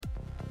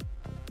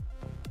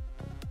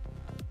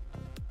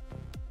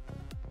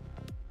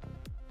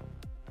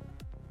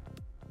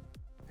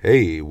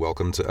Hey,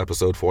 welcome to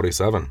episode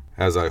 47.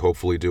 As I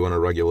hopefully do on a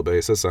regular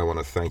basis, I want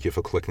to thank you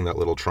for clicking that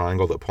little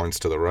triangle that points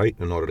to the right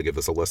in order to give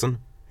this a listen.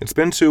 It's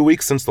been 2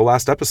 weeks since the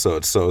last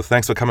episode, so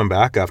thanks for coming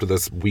back after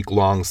this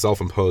week-long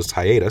self-imposed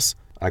hiatus.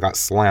 I got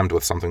slammed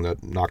with something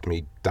that knocked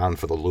me down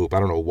for the loop. I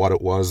don't know what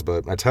it was,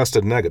 but I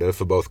tested negative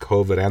for both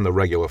COVID and the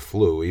regular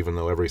flu, even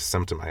though every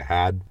symptom I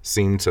had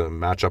seemed to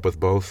match up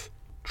with both.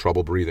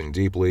 Trouble breathing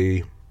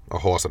deeply, a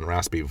hoarse and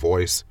raspy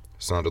voice.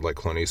 Sounded like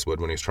Clint Eastwood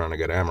when he's trying to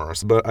get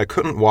amorous, but I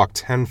couldn't walk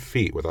 10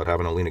 feet without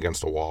having to lean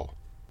against a wall.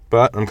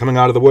 But I'm coming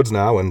out of the woods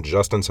now, and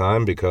just in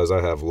time because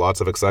I have lots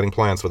of exciting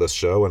plans for this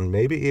show and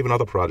maybe even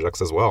other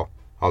projects as well.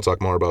 I'll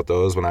talk more about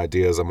those when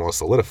ideas are more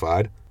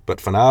solidified, but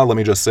for now, let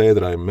me just say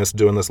that I missed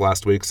doing this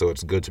last week, so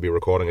it's good to be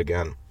recording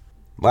again.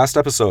 Last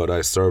episode,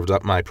 I served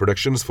up my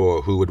predictions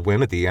for who would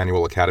win at the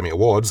annual Academy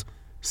Awards.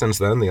 Since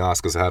then, the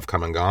Oscars have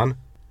come and gone.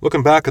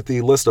 Looking back at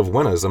the list of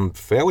winners, I'm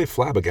fairly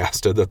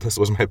flabbergasted that this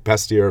was my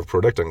best year of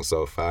predicting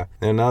so far.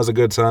 And now's a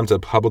good time to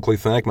publicly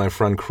thank my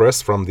friend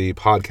Chris from the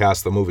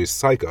podcast The Movie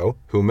Psycho,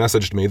 who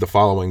messaged me the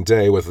following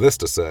day with this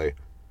to say: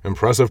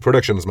 "Impressive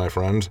predictions, my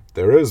friend.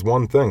 There is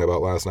one thing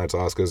about last night's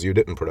Oscars you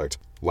didn't predict.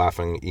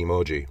 Laughing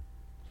emoji."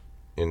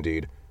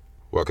 Indeed.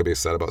 What could be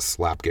said about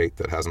Slapgate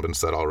that hasn't been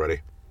said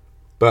already?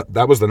 But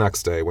that was the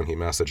next day when he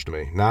messaged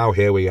me. Now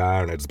here we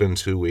are, and it's been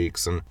 2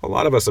 weeks, and a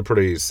lot of us are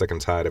pretty sick and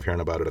tired of hearing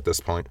about it at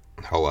this point.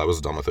 Hell, I was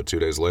done with it 2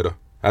 days later.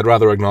 I'd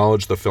rather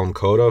acknowledge the film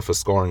Coda for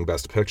scoring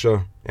Best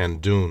Picture,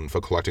 and Dune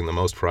for collecting the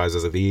most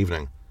prizes of the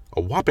evening.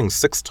 A whopping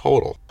 6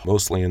 total,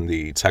 mostly in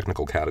the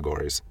technical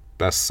categories: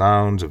 Best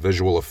Sound,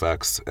 Visual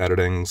Effects,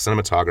 Editing,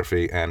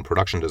 Cinematography, and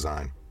Production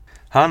Design.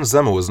 Hans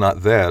Zimmer was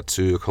not there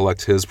to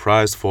collect his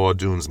prize for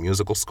Dune's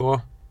musical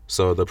score,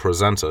 so the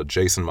presenter,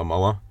 Jason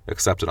Momoa,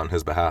 accepted on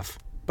his behalf.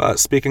 But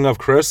speaking of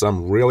Chris,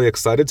 I'm really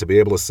excited to be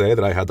able to say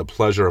that I had the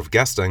pleasure of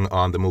guesting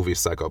on the Movie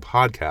Psycho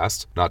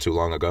podcast not too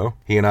long ago.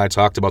 He and I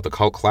talked about the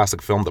cult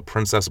classic film The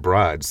Princess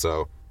Bride,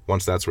 so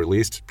once that's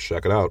released,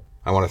 check it out.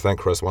 I want to thank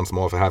Chris once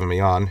more for having me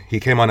on. He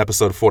came on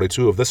episode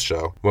 42 of this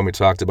show when we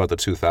talked about the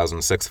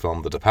 2006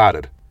 film The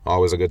Departed.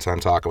 Always a good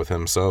time talking with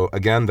him, so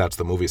again, that's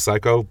the Movie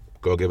Psycho.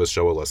 Go give his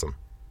show a listen.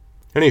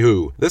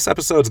 Anywho, this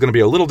episode's going to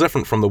be a little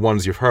different from the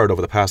ones you've heard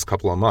over the past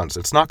couple of months.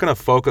 It's not going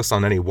to focus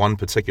on any one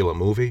particular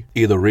movie,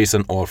 either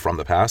recent or from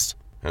the past.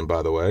 And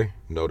by the way,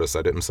 notice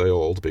I didn't say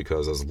old,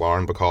 because as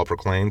Lauren Bacall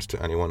proclaimed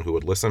to anyone who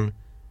would listen,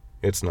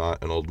 it's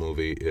not an old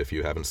movie if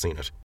you haven't seen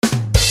it.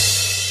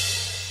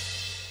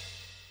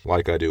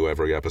 Like I do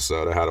every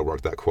episode, I had to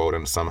work that quote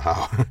in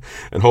somehow.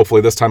 And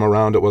hopefully this time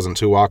around it wasn't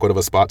too awkward of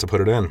a spot to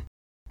put it in.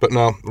 But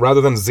no,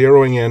 rather than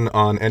zeroing in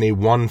on any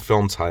one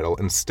film title,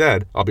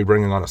 instead, I'll be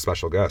bringing on a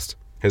special guest.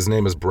 His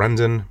name is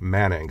Brendan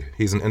Manning.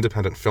 He's an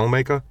independent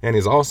filmmaker, and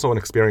he's also an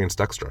experienced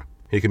extra.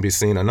 He can be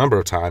seen a number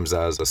of times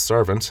as a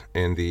servant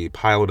in the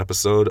pilot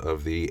episode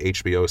of the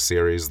HBO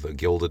series The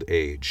Gilded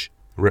Age,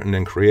 written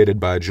and created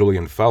by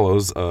Julian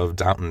Fellows of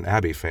Downton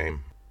Abbey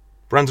fame.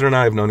 Brendan and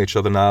I have known each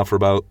other now for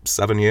about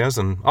 7 years,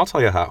 and I'll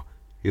tell you how.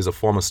 He's a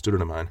former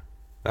student of mine.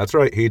 That's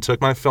right, he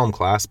took my film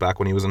class back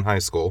when he was in high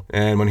school,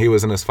 and when he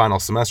was in his final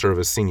semester of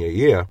his senior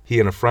year, he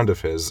and a friend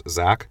of his,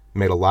 Zach,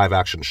 made a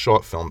live-action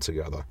short film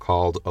together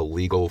called A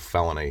Legal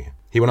Felony.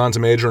 He went on to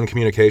major in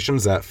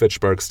communications at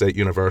Fitchburg State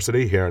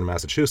University here in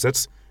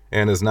Massachusetts,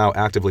 and is now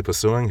actively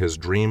pursuing his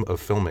dream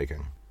of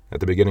filmmaking. At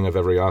the beginning of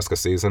every Oscar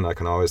season, I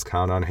can always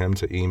count on him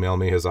to email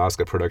me his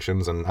Oscar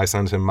predictions, and I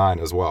send him mine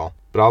as well.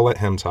 But I'll let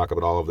him talk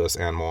about all of this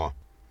and more.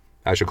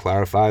 I should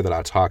clarify that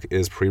our talk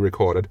is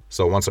pre-recorded,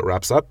 so once it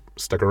wraps up,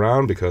 stick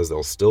around because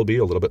there'll still be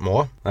a little bit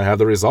more. I have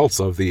the results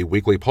of the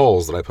weekly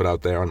polls that I put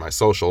out there on my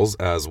socials,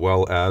 as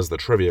well as the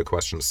trivia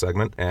questions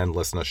segment and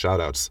listener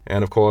shoutouts.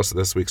 And of course,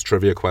 this week's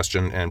trivia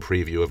question and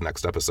preview of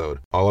next episode.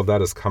 All of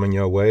that is coming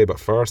your way, but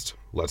first,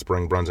 let's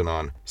bring Brendan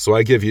on. So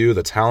I give you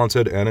the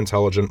talented and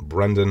intelligent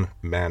Brendan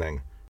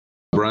Manning.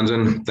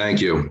 Brendan, thank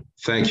you.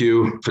 Thank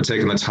you for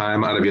taking the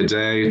time out of your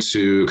day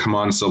to come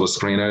on Silver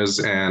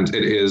Screeners, and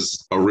it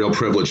is a real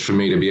privilege for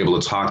me to be able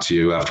to talk to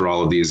you after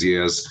all of these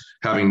years.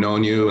 Having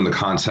known you in the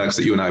context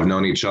that you and I have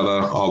known each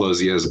other all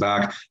those years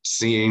back,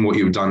 seeing what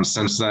you've done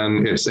since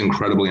then, it's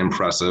incredibly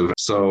impressive.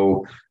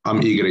 So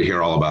I'm eager to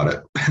hear all about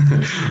it.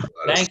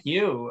 Thank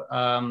you.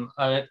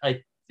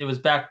 It was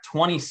back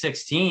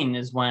 2016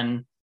 is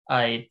when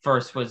I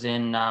first was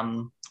in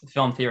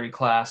film theory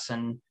class,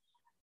 and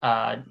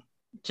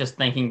just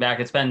thinking back,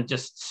 it's been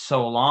just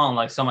so long.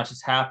 Like, so much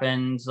has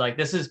happened. Like,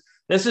 this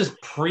is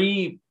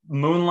pre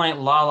Moonlight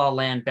La La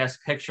Land Best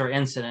Picture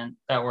incident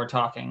that we're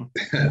talking.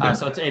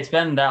 So it's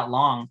been that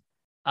long.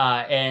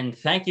 And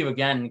thank you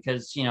again,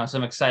 because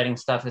some exciting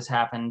stuff has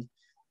happened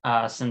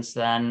since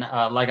then.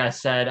 Like I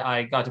said,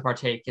 I got to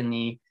partake in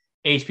the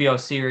HBO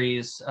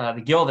series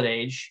The Gilded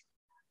Age,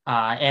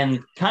 and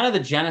kind of the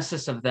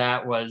genesis of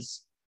that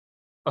was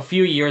a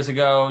few years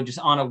ago. Just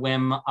on a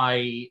whim,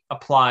 I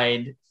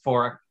applied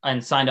for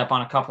and signed up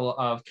on a couple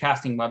of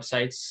casting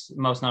websites,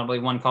 most notably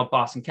one called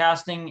Boston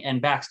Casting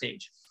and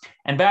Backstage.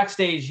 And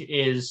Backstage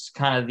is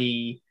kind of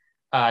the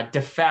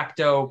de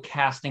facto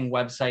casting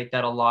website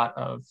that a lot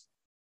of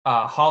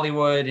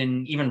Hollywood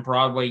and even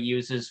Broadway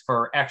uses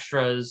for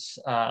extras.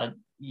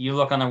 You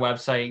look on their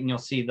website and you'll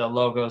see the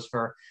logos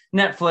for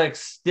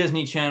Netflix,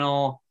 Disney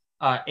Channel,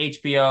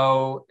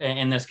 HBO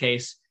in this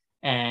case.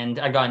 And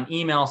I got an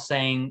email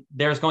saying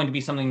there's going to be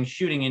something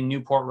shooting in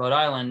Newport, Rhode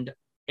Island.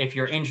 If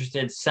you're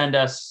interested, send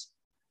us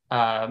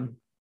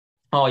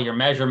all your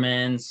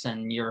measurements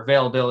and your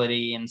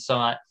availability. And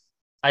so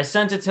I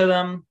sent it to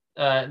them.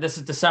 This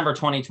is December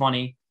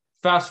 2020.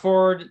 Fast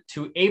forward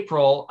to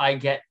April, I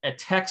get a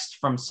text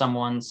from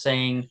someone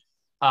saying,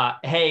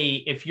 hey,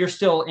 if you're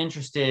still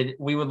interested,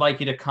 we would like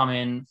you to come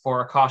in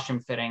for a costume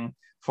fitting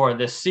for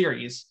this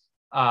series.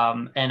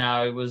 And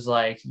I was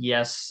like,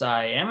 yes,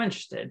 I am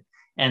interested.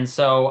 And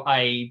so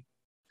I'm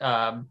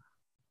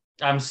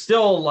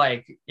still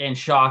like in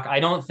shock. I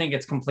don't think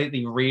it's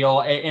completely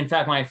real. In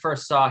fact, when I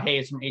first saw, hey,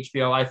 it's from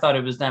HBO, I thought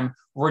it was them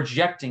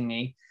rejecting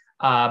me.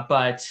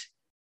 But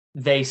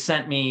they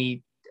sent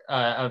me,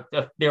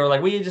 they were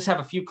like, we just have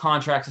a few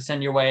contracts to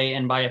send your way.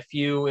 And by a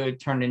few, it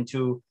turned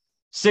into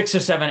 6 or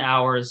 7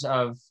 hours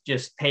of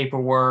just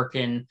paperwork.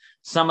 And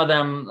some of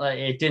them,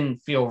 it didn't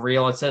feel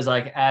real. It says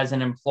like, as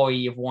an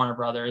employee of Warner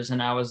Brothers.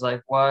 And I was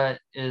like, what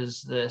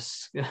is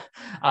this?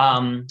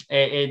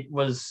 It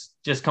was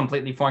just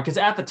completely foreign. Because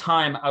at the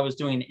time I was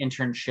doing an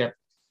internship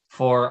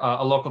for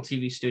a local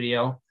TV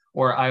studio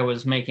where I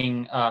was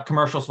making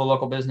commercials for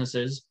local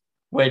businesses,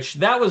 which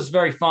that was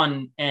very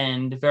fun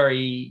and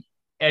very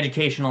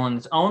educational in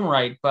its own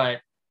right.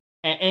 But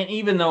and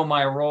even though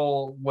my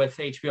role with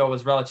HBO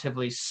was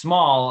relatively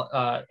small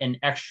and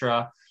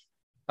extra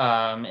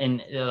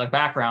in the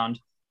background,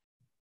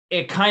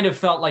 it kind of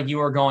felt like you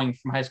were going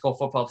from high school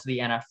football to the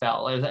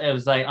NFL. It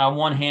was like on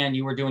one hand,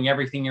 you were doing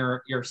everything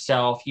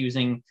yourself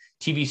using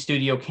TV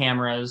studio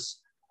cameras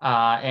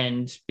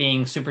and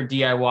being super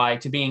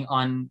DIY to being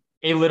on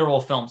a literal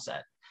film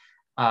set.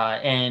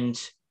 And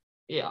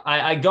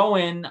I go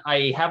in,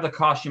 I have the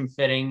costume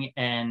fitting,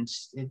 and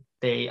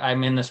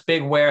I'm in this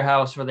big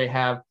warehouse where they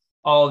have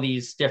all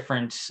these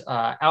different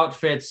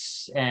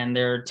outfits, and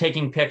they're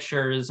taking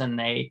pictures, and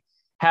they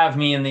have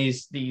me in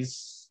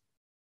these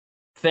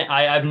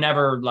I've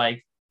never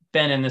like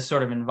been in this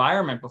sort of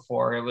environment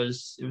before. It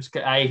was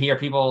I hear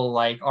people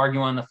like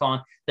arguing on the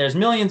phone. There's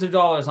millions of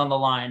dollars on the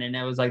line, and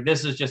it was like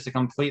this is just a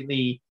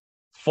completely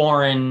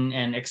foreign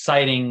and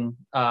exciting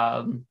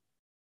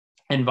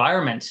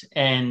environment.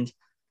 And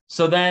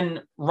so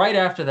then right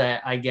after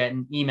that, I get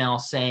an email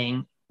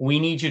saying, we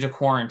need you to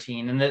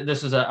quarantine. And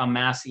this was a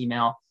mass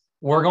email.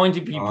 We're going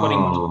to be putting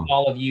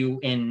all of you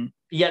in.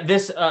 Yeah,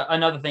 this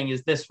another thing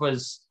is this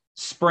was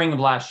spring of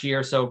last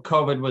year. So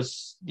COVID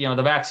was, the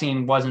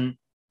vaccine wasn't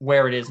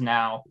where it is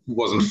now.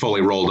 Wasn't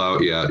fully rolled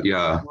out yet.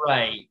 Yeah.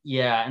 Right.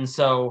 Yeah. And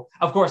so,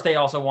 of course, they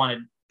also wanted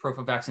proof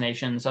of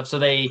vaccination and stuff. So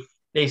they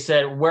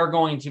said, we're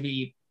going to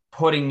be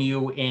putting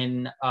you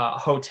in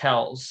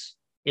hotels.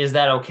 Is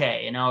that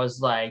okay? And I was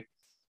like,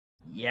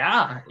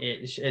 yeah,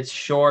 it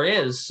sure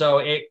is. So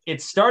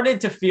it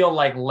started to feel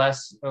like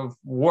less of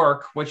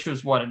work, which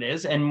was what it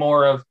is, and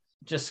more of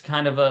just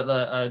kind of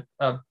a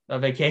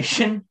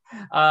vacation.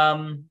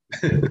 And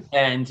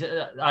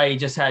I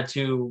just had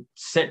to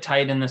sit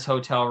tight in this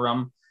hotel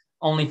room,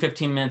 only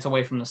 15 minutes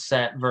away from the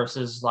set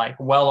versus like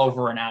well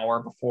over an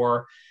hour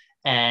before.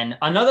 And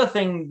another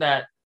thing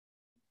that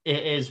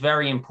is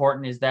very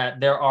important is that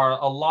there are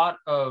a lot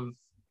of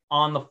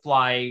on the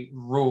fly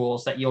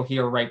rules that you'll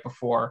hear right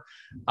before.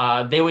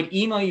 They would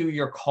email you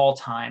your call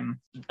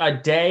time a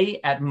day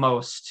at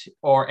most,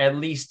 or at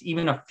least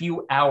even a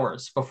few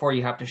hours before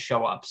you have to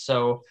show up.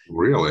 So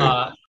really,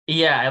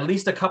 yeah, at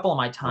least a couple of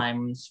my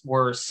times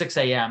were 6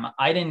 a.m.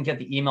 I didn't get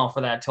the email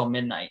for that till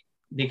midnight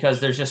because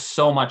there's just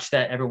so much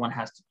that everyone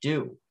has to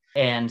do.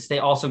 And they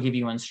also give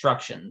you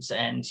instructions,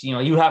 and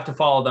you have to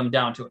follow them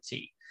down to a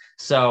T.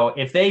 So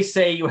if they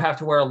say you have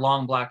to wear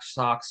long black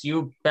socks,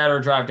 you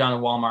better drive down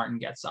to Walmart and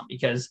get some,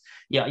 because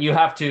you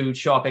have to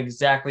show up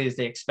exactly as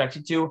they expect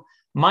you to.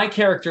 My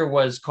character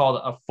was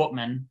called a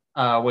footman,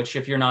 which,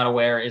 if you're not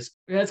aware, it's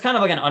kind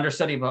of like an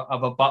understudy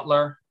of a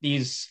butler.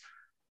 These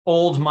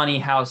old money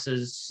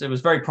houses, it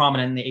was very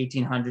prominent in the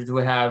 1800s,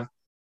 would have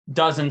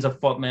dozens of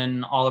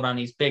footmen all around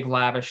these big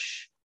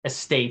lavish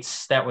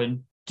estates that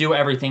would do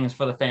everything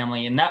for the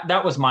family. And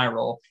that was my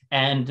role.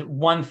 And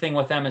one thing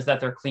with them is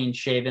that they're clean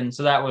shaven.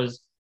 So that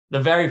was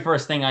the very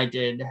first thing I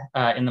did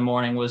in the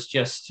morning, was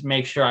just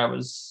make sure I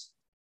was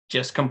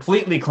just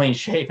completely clean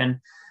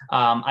shaven.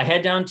 I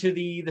head down to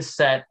the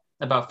set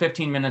about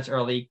 15 minutes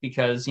early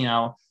because,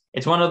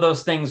 it's one of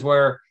those things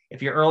where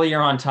if you're early,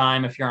 you're on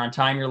time. If you're on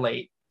time, you're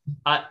late.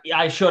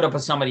 I showed up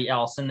with somebody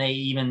else, and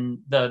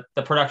the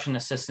production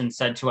assistant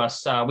said to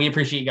us, we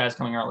appreciate you guys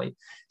coming early,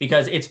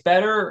 because it's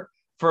better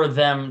for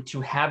them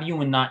to have you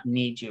and not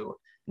need you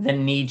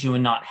than need you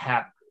and not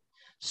have you.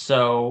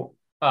 So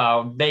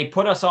they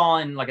put us all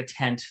in like a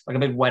tent, like a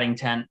big wedding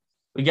tent.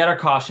 We get our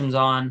costumes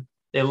on.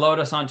 They load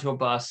us onto a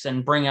bus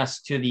and bring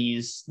us to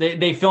these.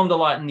 They filmed a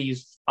lot in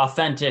these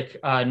authentic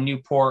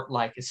Newport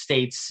like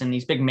estates and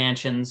these big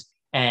mansions,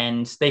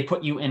 and they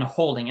put you in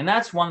holding. And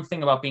that's one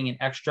thing about being an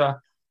extra.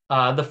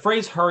 The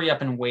phrase "hurry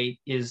up and wait"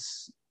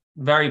 is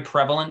very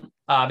prevalent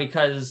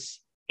because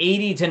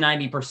 80 to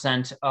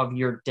 90% of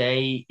your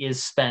day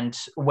is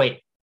spent waiting.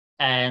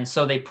 And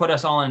so they put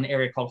us all in an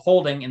area called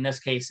holding. In this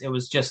case, it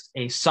was just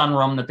a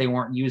sunroom that they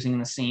weren't using in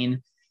the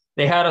scene.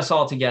 They had us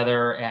all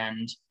together.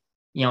 And,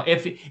 you know,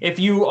 if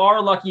you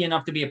are lucky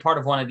enough to be a part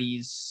of one of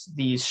these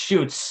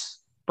shoots,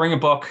 bring a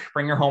book,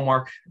 bring your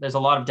homework. There's a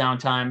lot of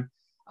downtime.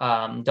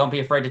 Don't be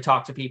afraid to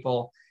talk to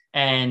people.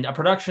 And a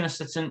production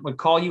assistant would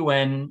call you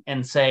in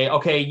and say,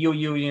 okay,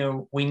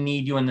 you, we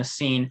need you in this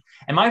scene.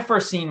 And my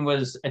first scene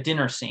was a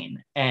dinner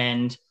scene.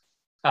 And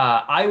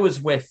I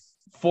was with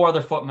 4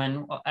 other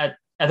footmen.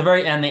 At the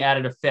very end, they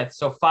added a 5th.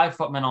 So 5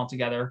 footmen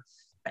altogether.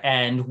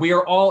 And we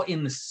are all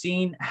in the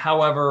scene.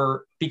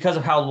 However, because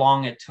of how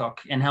long it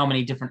took and how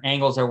many different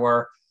angles there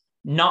were,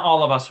 not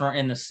all of us were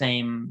in the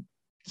same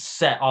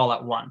set all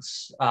at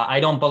once.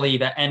 I don't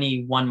believe at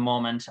any one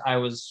moment I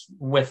was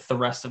with the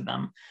rest of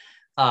them.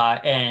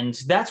 And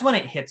that's when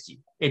it hits you.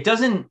 It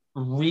doesn't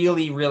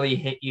really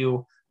hit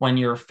you when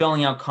you're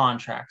filling out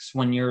contracts,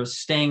 when you're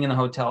staying in the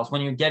hotels,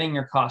 when you're getting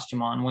your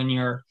costume on, when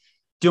you're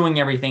doing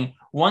everything.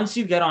 Once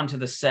you get onto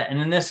the set, and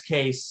in this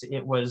case,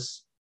 it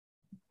was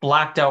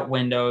blacked out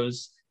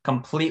windows,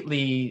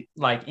 completely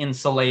like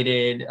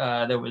insulated.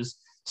 There was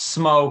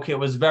smoke. It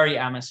was very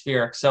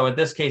atmospheric. So in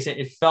this case,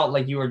 it felt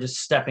like you were just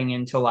stepping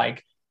into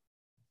like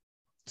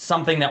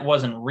something that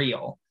wasn't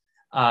real.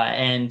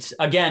 And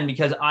again,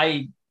 because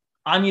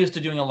I'm used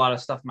to doing a lot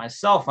of stuff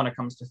myself when it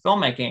comes to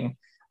filmmaking,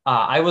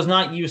 I was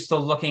not used to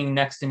looking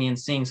next to me and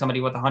seeing somebody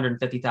with a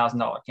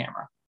 $150,000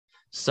 camera.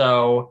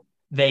 So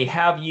they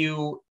have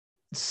you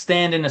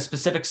stand in a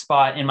specific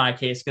spot, in my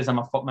case, because I'm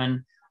a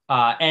footman.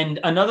 And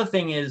another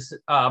thing is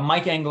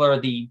Mike Engler,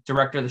 the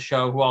director of the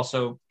show, who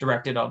also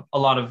directed a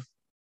lot of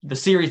the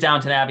series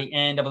Downton Abbey,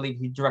 and I believe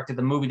he directed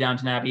the movie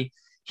Downton Abbey.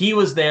 He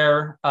was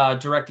there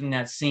directing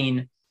that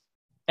scene.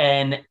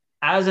 And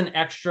as an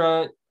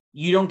extra,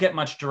 you don't get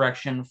much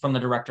direction from the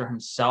director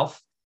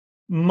himself.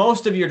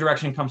 Most of your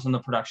direction comes from the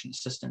production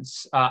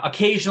assistants.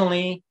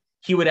 Occasionally,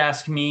 he would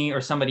ask me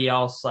or somebody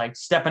else, like,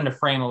 step into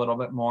frame a little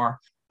bit more,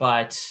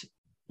 but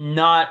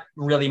not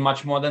really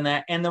much more than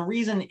that. And the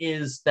reason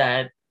is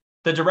that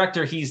the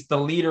director, he's the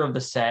leader of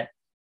the set.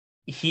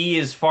 He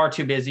is far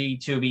too busy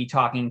to be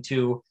talking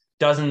to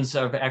dozens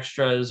of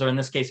extras, or in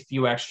this case, a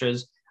few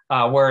extras,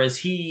 whereas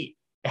he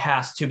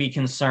has to be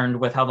concerned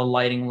with how the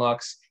lighting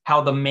looks, how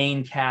the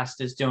main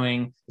cast is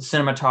doing, the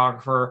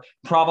cinematographer,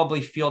 probably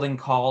fielding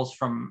calls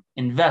from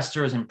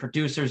investors and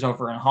producers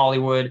over in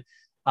Hollywood.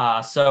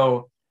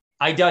 So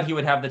I doubt he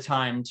would have the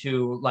time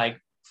to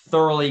like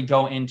thoroughly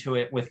go into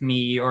it with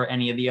me or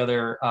any of the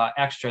other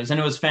extras. And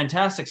it was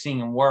fantastic seeing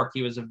him work.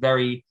 He was a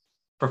very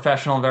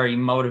professional, very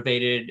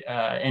motivated,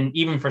 and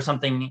even for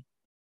something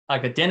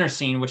like a dinner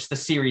scene, which the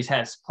series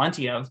has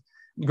plenty of,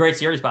 great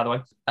series, by the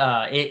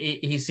way,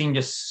 he seemed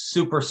just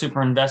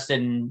super invested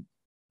in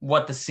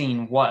what the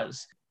scene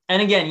was.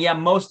 And again, yeah,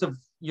 most of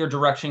your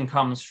direction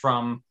comes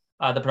from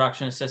the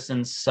production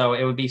assistants. So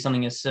it would be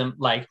something as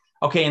like,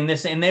 okay,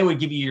 and they would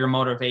give you your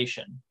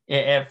motivation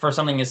for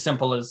something as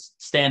simple as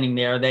standing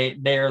there.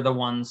 They're the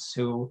ones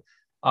who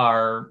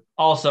are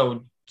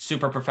also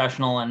super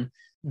professional, and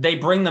they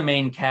bring the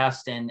main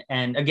cast in.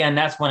 And again,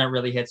 that's when it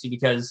really hits you,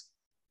 because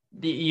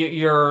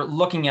you're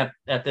looking at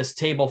this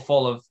table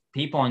full of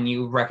people, and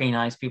you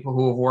recognize people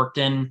who have worked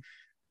in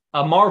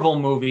a Marvel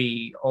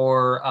movie,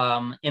 or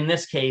in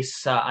this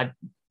case, I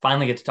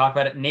finally get to talk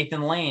about it.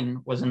 Nathan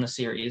Lane was in the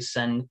series,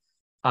 and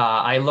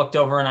I looked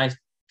over and I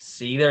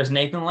see there's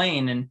Nathan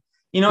Lane, and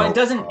you know, it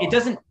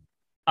doesn't.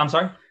 I'm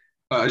sorry.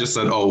 I just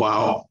said, "Oh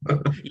wow."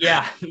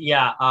 Yeah.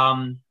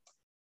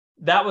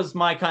 That was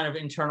my kind of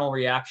internal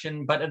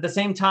reaction, but at the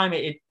same time,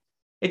 it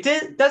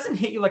doesn't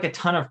hit you like a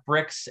ton of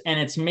bricks, and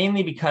it's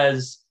mainly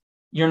because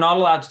you're not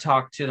allowed to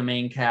talk to the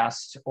main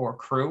cast or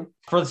crew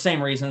for the same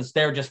reasons.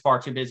 They're just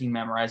far too busy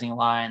memorizing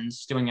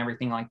lines, doing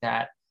everything like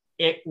that.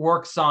 It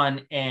works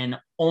on an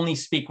only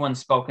speak when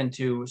spoken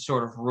to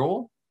sort of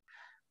rule.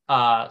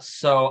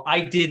 So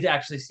I did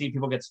actually see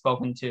people get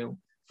spoken to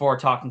for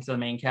talking to the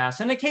main cast.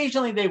 And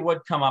occasionally they would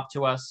come up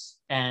to us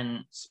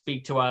and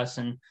speak to us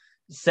and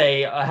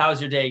say,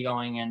 how's your day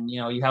going? And, you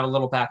know, you have a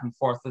little back and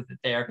forth with it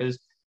there, because,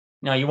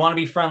 you know, you want to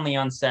be friendly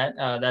on set.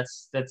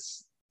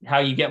 That's how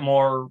you get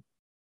more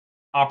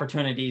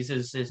opportunities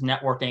is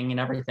networking and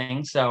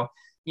everything. So,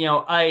 you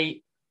know,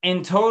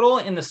 in total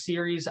in the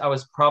series, I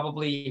was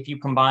probably, if you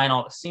combine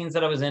all the scenes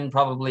that I was in,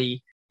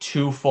 probably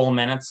 2 full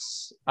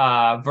minutes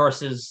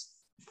versus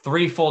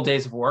 3 full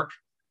days of work.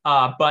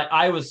 But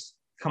I was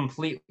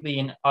completely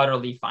and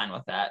utterly fine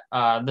with that.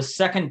 The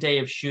second day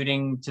of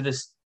shooting to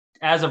this,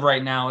 as of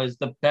right now, is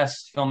the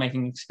best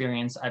filmmaking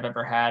experience I've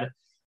ever had.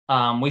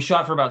 We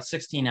shot for about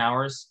 16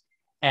 hours,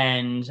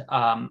 and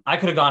I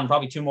could have gone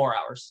probably 2 more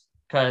hours,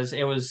 because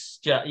it was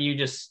you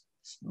just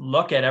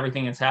look at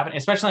everything that's happening,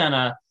 especially on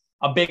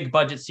a big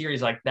budget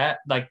series like that,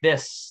 like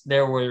this.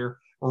 There were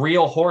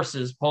real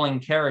horses pulling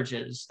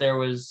carriages. There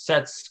was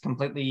sets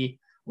completely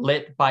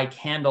lit by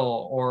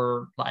candle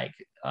or like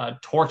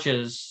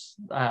torches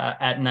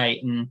at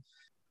night. And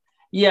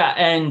Yeah,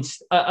 and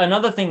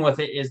another thing with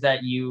it is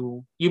that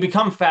you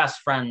become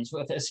fast friends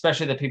with,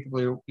 especially the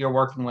people you're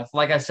working with.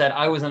 Like I said,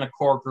 I was in a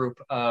core group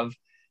of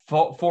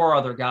four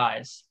other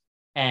guys,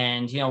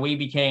 and we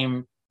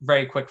became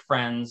very quick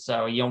friends.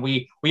 So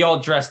we all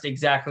dressed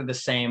exactly the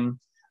same,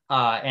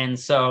 and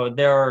so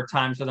there are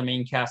times where the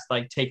main cast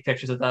like take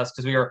pictures with us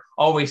because we were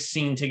always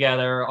seen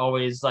together,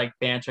 always like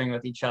bantering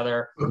with each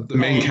other. The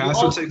main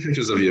cast will take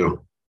pictures of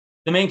you.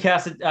 The main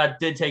cast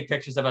did take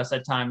pictures of us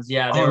at times.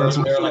 Yeah, they were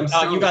like, so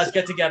 "Oh, you guys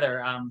get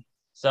together."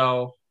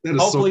 So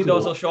hopefully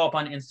those will show up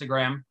on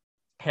Instagram.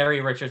 Harry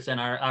Richardson,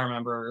 I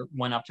remember,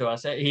 went up to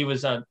us. He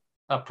was a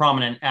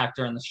prominent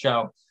actor in the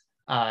show,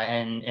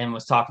 and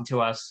was talking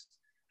to us.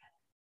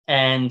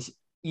 And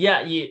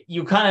yeah,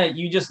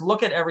 you just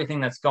look at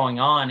everything that's going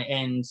on,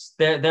 and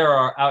there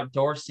are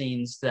outdoor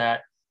scenes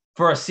that,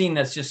 for a scene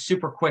that's just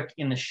super quick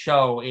in the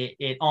show,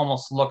 it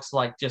almost looks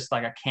like just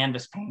like a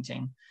canvas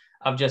painting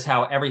of just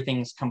how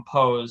everything's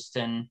composed.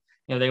 And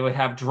they would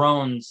have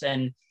drones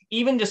and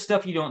even just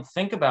stuff you don't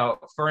think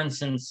about. For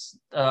instance,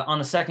 on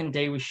the second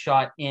day we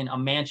shot in a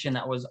mansion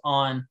that was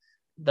on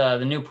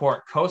the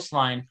Newport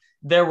coastline.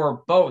 There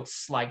were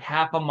boats like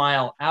half a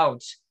mile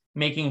out,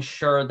 making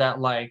sure that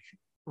like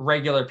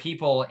regular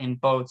people in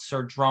boats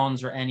or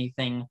drones or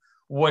anything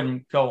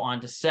wouldn't go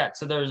onto set.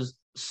 So there's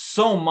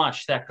so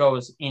much that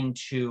goes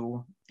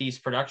into these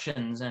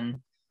productions. And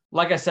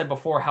like I said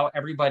before, how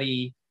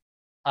everybody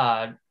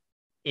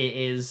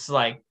is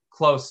like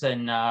close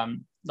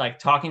and like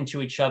talking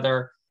to each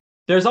other.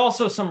 There's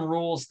also some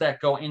rules that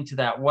go into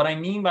that. What I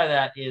mean by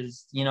that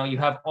is, you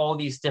have all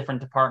these different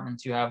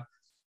departments. You have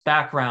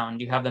background,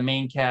 you have the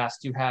main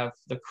cast, you have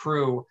the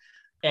crew.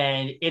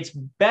 And it's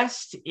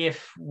best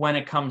if, when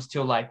it comes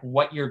to like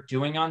what you're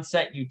doing on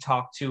set, you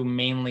talk to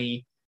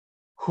mainly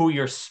who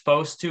you're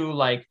supposed to.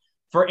 Like,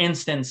 for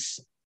instance,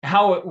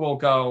 how it will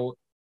go,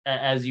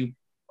 as you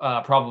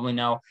probably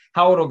know,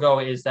 how it'll go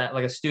is that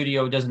like a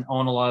studio doesn't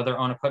own a lot of their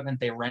own equipment.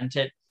 They rent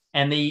it,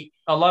 and a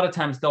lot of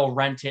times they'll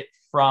rent it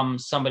from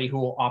somebody who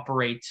will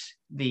operate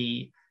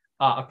the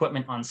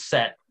equipment on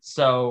set.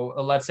 So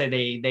let's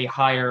say they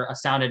hire a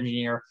sound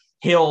engineer.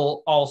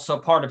 He'll also,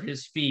 part of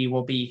his fee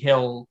will be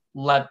he'll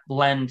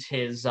lend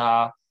his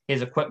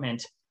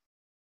equipment.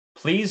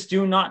 Please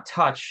do not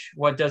touch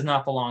what does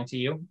not belong to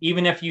you,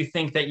 even if you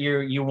think that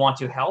you want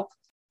to help.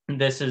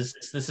 This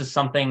is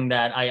something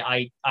that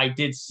I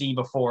did see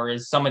before,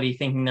 is somebody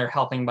thinking they're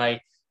helping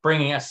by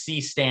bringing a C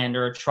stand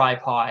or a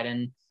tripod,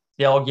 and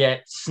they'll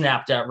get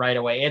snapped at right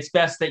away. It's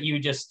best that you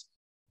just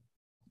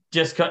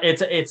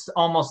it's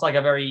almost like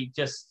a very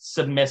just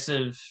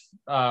submissive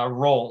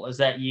role, is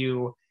that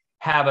you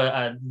have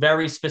a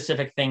very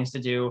specific things to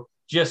do.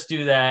 Just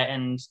do that,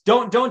 and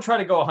don't try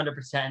to go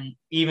 100%,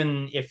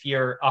 even if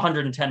you're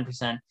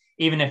 110%,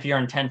 even if your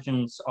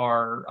intentions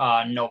are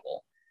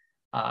noble.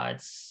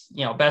 It's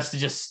best to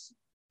just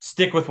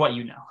stick with what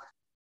you know.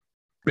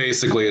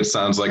 Basically, it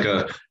sounds like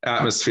a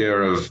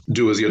atmosphere of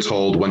do as you're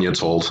told when you're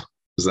told.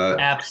 Is that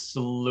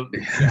absolutely?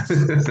 Yes.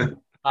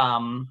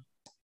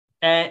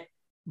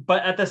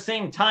 But at the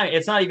same time,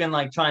 it's not even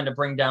like trying to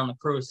bring down the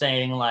crew,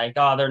 saying like,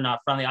 oh, they're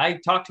not friendly. I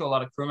talked to a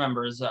lot of crew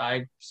members.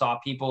 I saw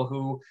people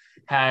who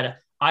had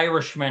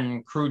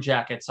Irishman crew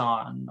jackets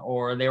on,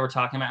 or they were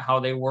talking about how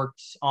they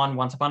worked on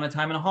Once Upon a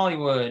Time in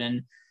Hollywood,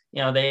 and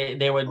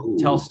they would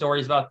tell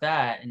stories about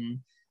that.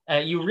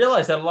 And you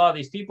realize that a lot of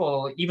these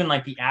people, even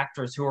like the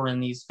actors who are in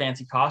these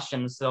fancy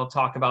costumes, they'll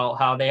talk about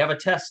how they have a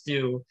test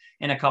due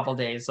in a couple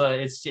days. So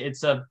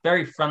it's a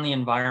very friendly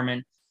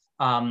environment.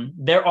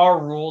 There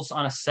are rules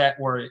on a set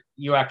where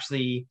you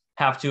actually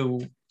have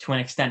to an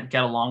extent,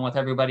 get along with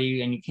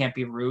everybody, and you can't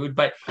be rude.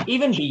 But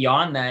even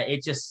beyond that,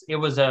 it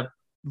was a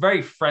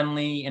very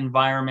friendly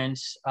environment,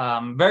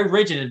 very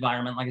rigid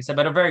environment, like I said,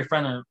 but a very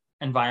friendly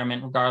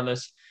environment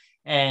regardless.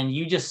 And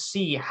you just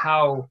see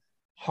how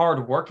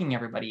hardworking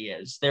everybody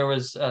is. There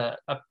was a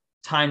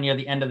time near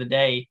the end of the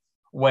day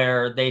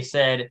where they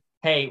said,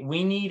 hey,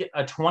 we need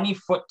a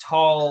 20-foot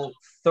tall,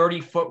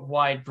 30-foot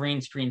wide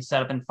green screen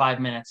set up in 5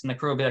 minutes. And the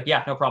crew will be like,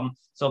 yeah, no problem.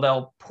 So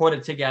they'll put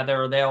it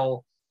together.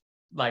 They'll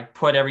like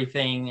put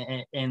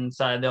everything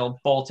inside. They'll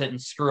bolt it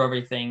and screw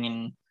everything.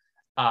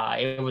 And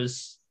it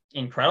was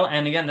incredible.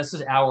 And again, this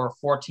is hour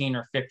 14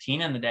 or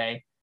 15 in the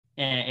day.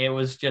 And it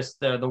was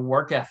just the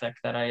work ethic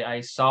that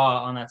I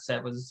saw on that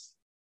set was,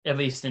 at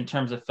least in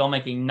terms of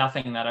filmmaking,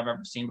 nothing that I've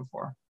ever seen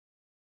before.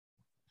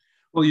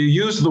 Well, you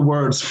use the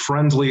words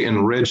friendly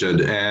and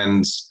rigid,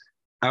 and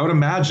I would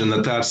imagine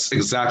that that's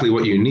exactly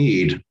what you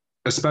need,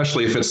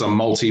 especially if it's a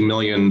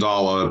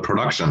multi-million-dollar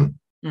production.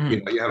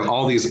 Mm-hmm. You have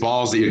all these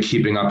balls that you're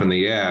keeping up in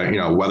the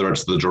air, whether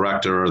it's the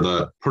director or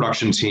the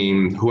production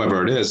team,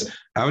 whoever it is.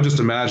 I would just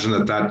imagine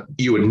that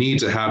you would need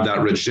to have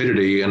that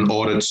rigidity in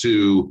order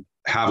to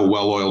have a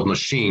well-oiled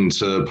machine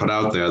to put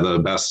out there the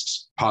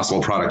best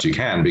possible product you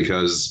can,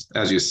 because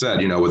as you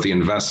said, with the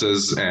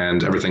investors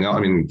and everything else,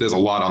 I mean, there's a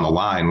lot on the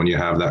line when you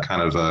have that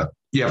kind of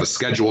you have a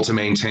schedule to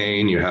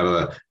maintain, you have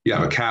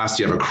a cast,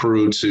 you have a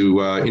crew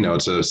to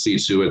to see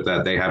to it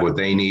that they have what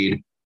they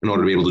need in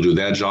order to be able to do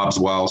their jobs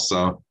well.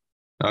 So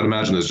I'd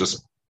imagine there's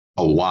just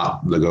a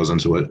lot that goes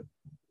into it.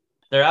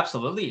 There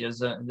absolutely is.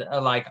 There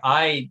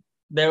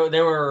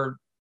were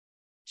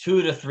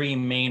 2 to 3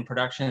 main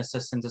production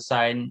assistants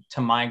assigned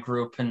to my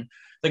group, and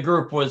the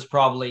group was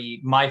probably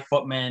my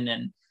footman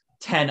and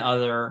 10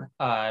 other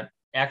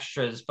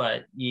extras.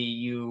 But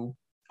you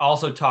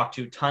also talk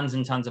to tons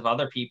and tons of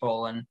other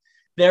people, and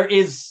they're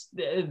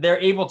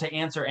able to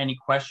answer any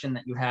question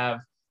that you have.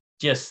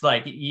 Just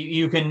like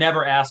you can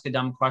never ask a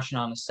dumb question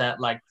on the set.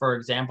 Like, for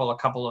example, a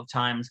couple of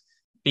times,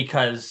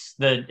 because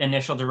the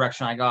initial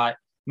direction I got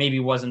maybe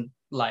wasn't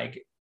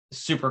like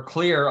super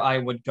clear, I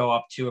would go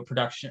up to a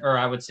production, or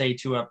I would say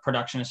to a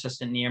production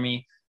assistant near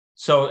me,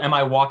 so am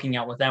I walking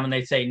out with them? And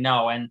they'd say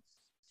no. And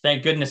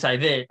thank goodness I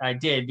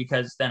did,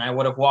 because then I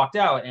would have walked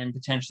out and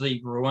potentially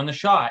ruined the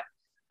shot.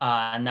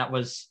 And that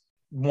was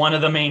one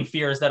of the main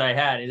fears that I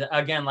had.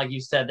 Again, like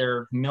you said, there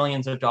are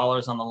millions of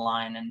dollars on the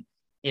line, and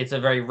it's a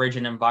very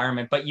rigid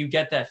environment, but you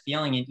get that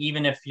feeling. And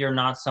even if you're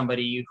not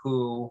somebody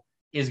who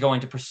is going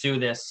to pursue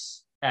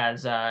this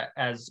as a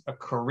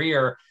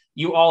career,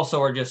 you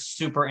also are just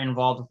super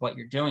involved with what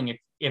you're doing.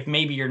 If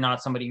maybe you're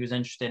not somebody who's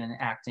interested in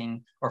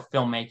acting or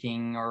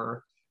filmmaking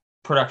or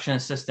production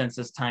assistance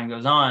as time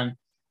goes on,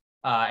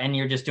 and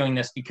you're just doing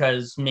this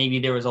because maybe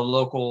there was a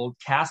local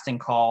casting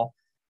call,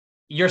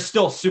 you're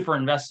still super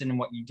invested in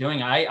what you're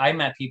doing. I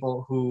met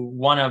people who,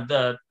 one of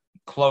the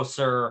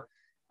closer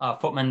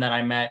footmen that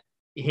I met,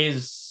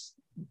 his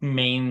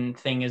main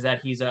thing is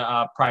that he's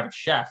a private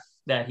chef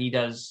that he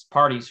does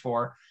parties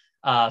for.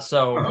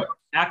 So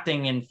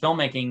acting and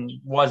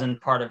filmmaking wasn't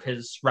part of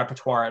his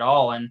repertoire at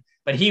all.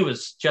 But he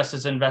was just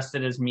as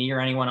invested as me or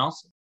anyone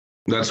else.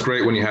 That's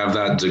great when you have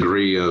that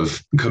degree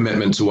of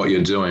commitment to what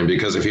you're doing,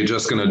 because if you're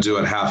just going to do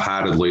it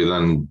half-heartedly,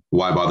 then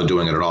why bother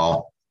doing it at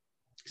all?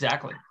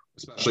 Exactly.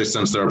 Especially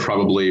since there are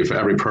probably, for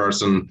every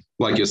person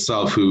like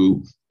yourself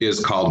who is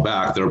called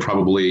back, there are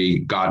probably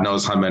God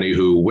knows how many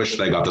who wish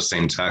they got the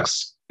same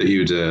text that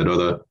you did, or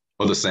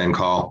the same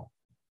call.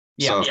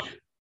 Yeah. So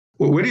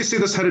where do you see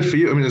this headed for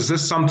you? I mean, is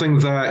this something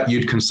that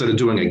you'd consider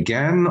doing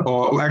again?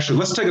 Or actually,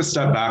 let's take a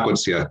step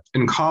backwards here.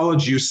 In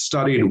college, you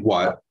studied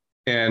what?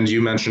 And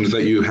you mentioned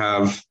that you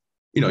have,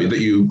 that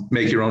you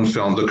make your own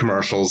film, the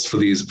commercials for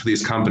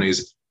these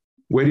companies.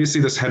 Where do you see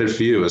this headed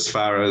for you, as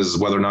far as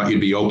whether or not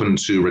you'd be open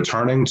to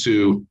returning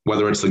to,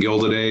 whether it's the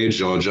Gilded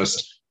Age or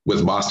just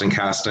with Boston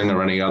Casting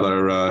or any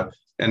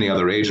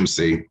other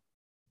agency?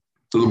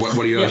 So what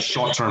are your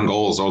short-term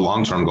goals or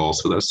long-term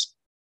goals for this?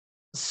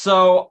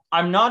 So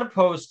I'm not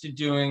opposed to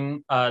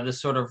doing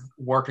this sort of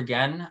work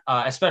again,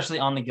 especially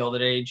on the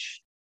Gilded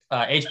Age.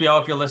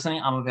 HBO, if you're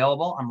listening, I'm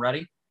available. I'm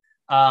ready.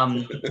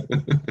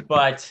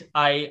 But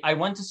I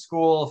went to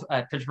school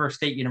at Fitchburg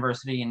State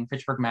University in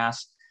Fitchburg,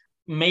 Mass.,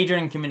 majored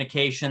in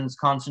communications,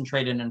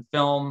 concentrated in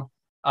film.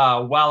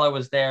 While I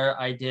was there,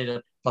 I did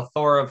a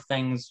plethora of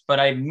things, but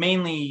I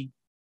mainly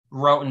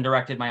wrote and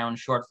directed my own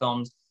short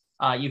films.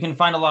 You can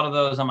find a lot of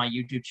those on my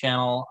YouTube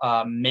channel,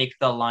 Make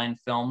the Line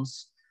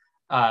Films.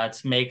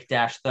 It's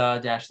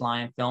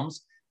make-the-line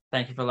films.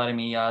 Thank you for letting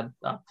me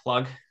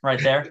plug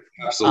right there.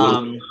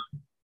 Absolutely.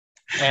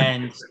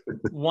 And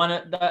one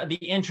of the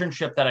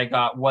internship that I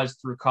got was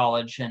through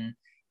college, and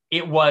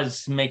it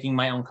was making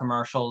my own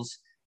commercials.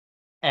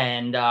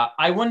 And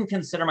I wouldn't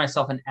consider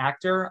myself an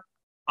actor.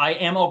 I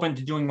am open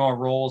to doing more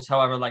roles.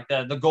 However, like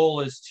the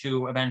goal is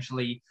to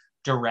eventually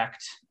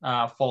direct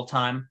full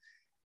time.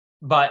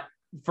 But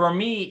for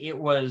me, it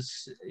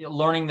was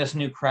learning this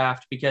new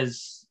craft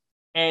because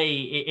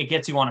it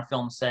gets you on a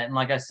film set. And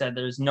like I said,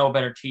 there's no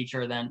better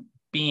teacher than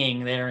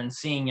being there and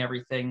seeing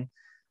everything.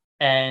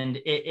 And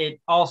it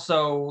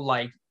also,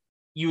 like,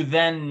 you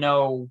then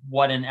know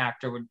what an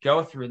actor would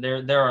go through.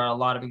 There are a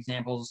lot of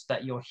examples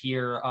that you'll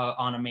hear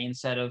on a main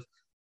set of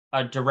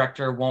a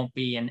director won't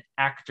be an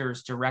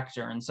actor's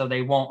director. And so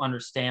they won't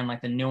understand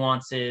like the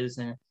nuances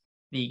and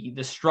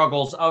the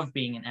struggles of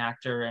being an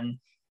actor. And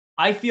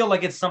I feel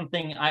like it's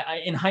something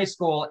I in high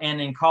school and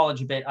in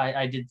college a bit,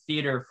 I did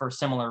theater for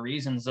similar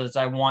reasons, as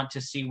I want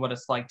to see what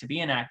it's like to be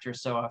an actor.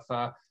 So if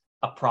a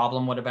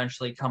problem would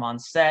eventually come on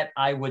set,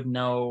 I would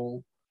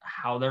know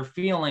how they're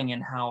feeling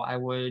and how I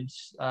would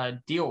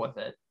deal with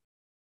it.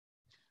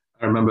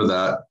 I remember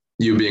that,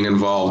 you being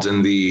involved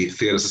in the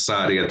theater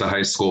society at the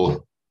high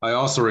school. I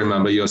also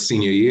remember your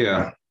senior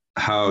year,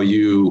 how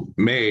you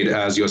made,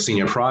 as your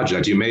senior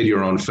project, you made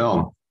your own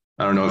film.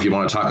 I don't know if you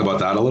want to talk about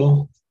that a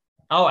little.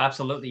 Oh,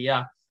 absolutely.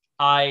 Yeah.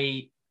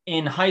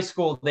 In high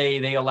school,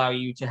 they allow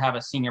you to have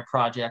a senior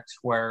project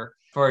where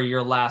for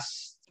your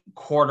last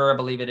quarter, I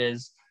believe it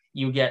is,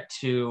 you get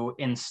to,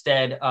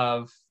 instead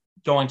of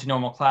going to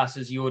normal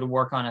classes, you would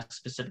work on a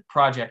specific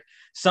project.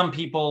 Some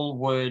people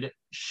would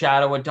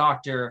shadow a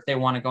doctor if they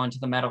want to go into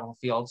the medical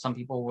field. Some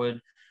people would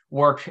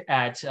work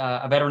at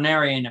a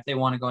veterinarian if they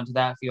want to go into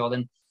that field.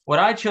 And what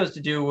I chose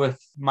to do with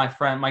my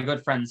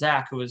good friend,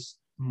 Zach, who is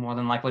more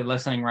than likely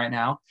listening right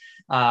now.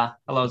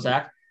 Hello,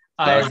 Zach.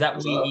 Is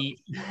that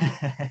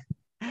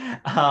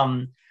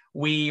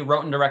we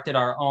wrote and directed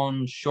our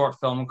own short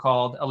film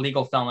called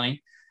Illegal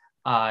Felony.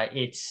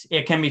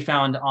 It can be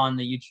found on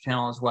the YouTube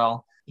channel as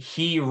well.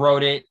 he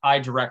wrote it, I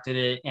directed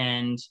it,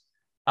 and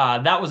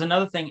that was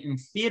another thing in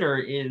theater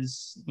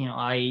is,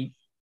 I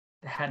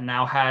had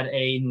now had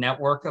a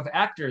network of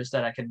actors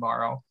that I could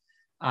borrow,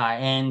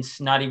 and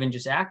not even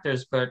just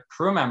actors, but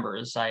crew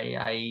members.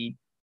 I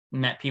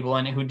met people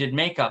in it who did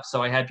makeup,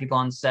 so I had people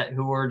on set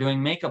who were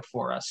doing makeup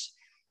for us,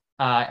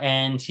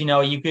 and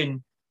you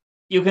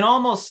can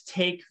almost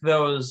take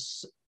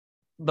those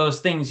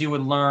things you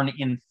would learn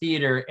in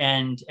theater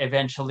and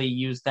eventually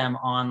use them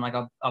on like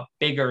a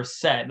bigger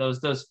set.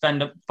 Those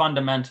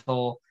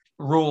fundamental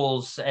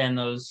rules and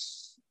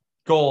those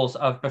goals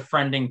of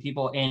befriending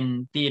people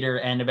in theater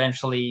and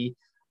eventually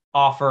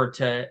offer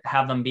to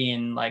have them be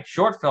in like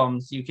short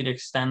films, you could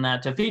extend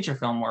that to feature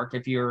film work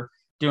if you're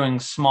doing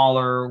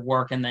smaller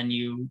work and then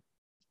you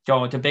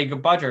go into bigger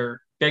budget,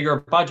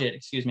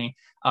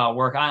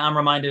 work. I'm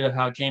reminded of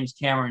how James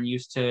Cameron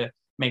used to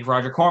make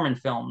Roger Corman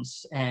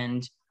films,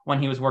 and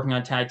when he was working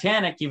on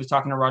Titanic, he was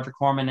talking to Roger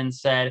Corman and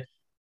said,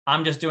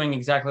 I'm just doing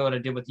exactly what I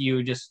did with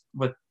you, just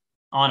with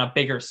on a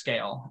bigger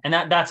scale. And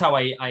that's how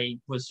I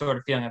was sort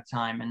of feeling at the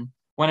time. And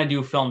when I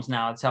do films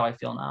now, that's how I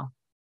feel now.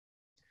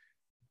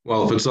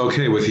 Well, if it's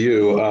okay with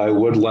you, I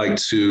would like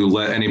to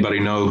let anybody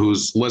know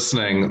who's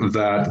listening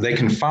that they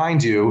can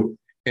find you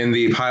in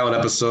the pilot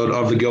episode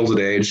of The Gilded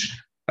Age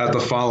at the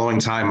following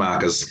time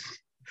markers.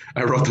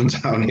 I wrote them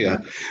down here.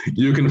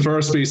 You can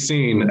first be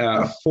seen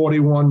at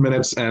 41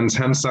 minutes and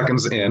 10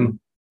 seconds in,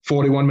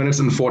 41 minutes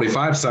and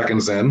 45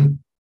 seconds in,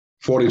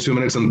 42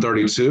 minutes and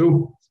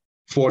 32,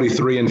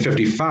 43 and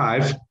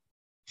 55,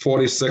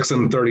 46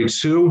 and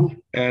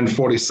 32, and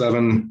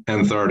 47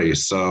 and 30.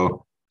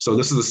 So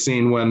this is the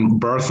scene when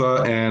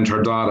Bertha and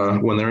her daughter,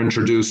 when they're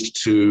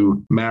introduced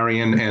to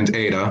Marion and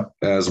Ada,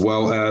 as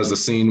well as the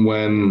scene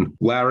when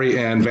Larry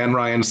and Van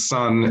Ryan's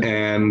son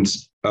and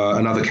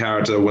another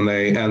character, when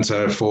they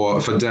enter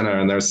for dinner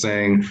and they're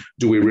saying,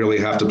 do we really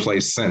have to play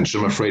cinch?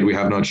 I'm afraid we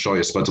have no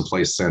choice but to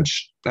play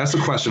cinch. That's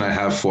the question I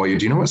have for you.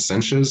 Do you know what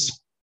cinch is?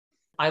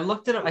 I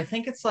looked it up. I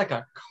think it's like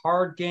a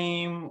card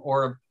game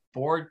or a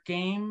board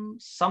game,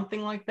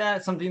 something like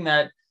that. Something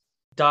that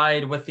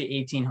died with the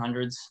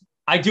 1800s.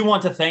 I do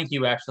want to thank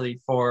you actually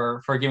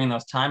for giving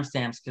those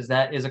timestamps, because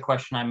that is a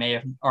question I may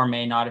have or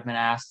may not have been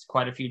asked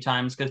quite a few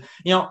times. Because,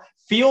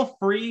 feel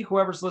free,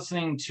 whoever's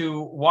listening,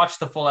 to watch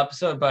the full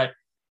episode, but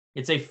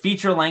it's a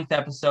feature length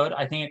episode.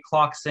 I think it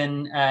clocks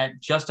in at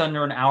just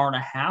under an hour and a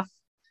half.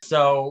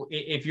 So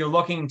if you're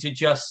looking to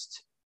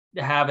just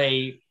have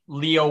a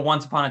Leo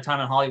Once Upon a Time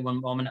in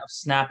Hollywood moment of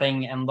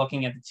snapping and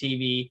looking at the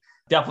TV,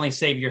 definitely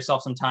save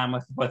yourself some time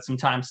with some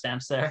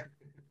timestamps there.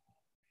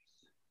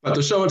 But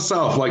the show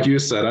itself, like you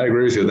said, I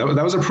agree with you.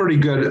 That was a pretty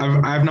good.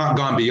 I've not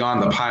gone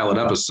beyond the pilot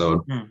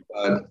episode,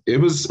 but it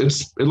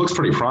looks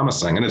pretty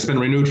promising, and it's been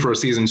renewed for a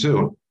season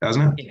 2,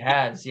 hasn't it? It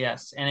has,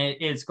 yes, and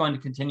it's going to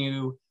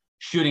continue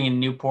shooting in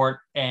Newport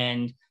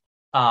and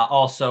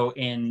also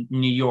in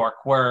New York,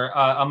 where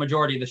a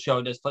majority of the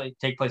show does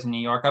take place in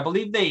New York. I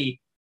believe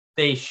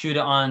they shoot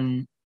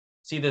on,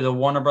 it's either the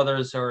Warner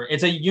Brothers or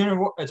it's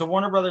a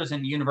Warner Brothers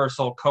and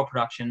Universal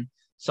co-production.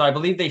 So I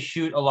believe they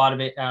shoot a lot of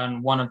it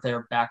on one of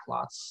their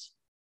backlots.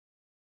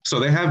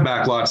 So they have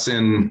backlots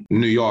in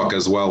New York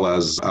as well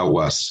as out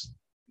west.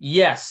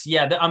 Yes,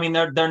 yeah. I mean,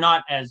 they're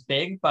not as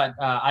big, but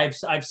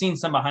I've seen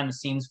some behind the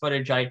scenes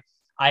footage. I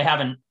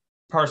haven't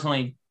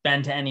personally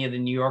been to any of the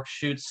New York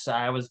shoots.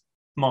 I was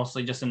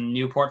mostly just in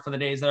Newport for the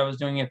days that I was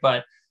doing it,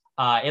 but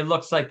it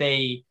looks like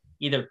they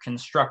either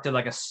constructed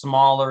like a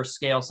smaller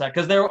scale set,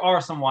 because there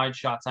are some wide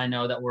shots I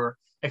know that were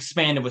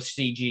expanded with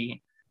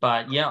CG.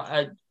 But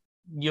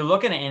you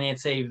look at it and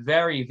it's a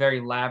very,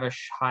 very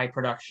lavish, high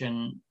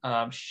production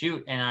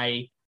shoot. And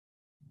I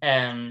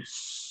am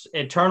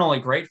eternally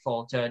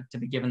grateful to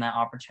be given that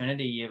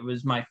opportunity. It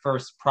was my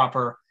first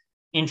proper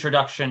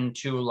introduction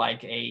to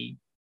like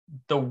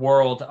the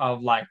world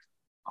of like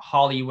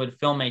Hollywood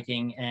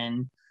filmmaking.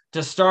 And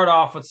to start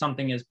off with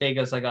something as big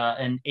as like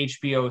an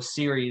HBO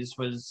series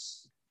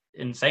was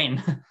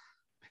insane.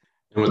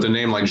 And with a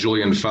name like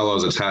Julian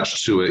Fellows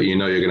attached to it, you're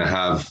going to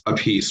have a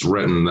piece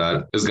written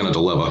that is going to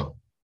deliver.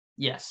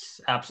 Yes,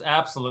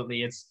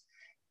 absolutely.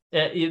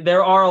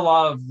 There are a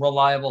lot of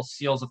reliable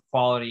seals of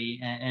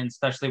quality, and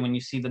especially when you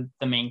see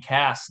the main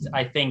cast.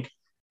 I think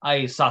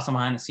I saw some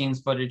behind the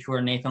scenes footage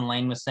where Nathan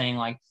Lane was saying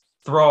like,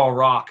 throw a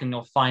rock and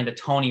you'll find a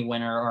Tony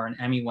winner or an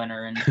Emmy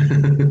winner. And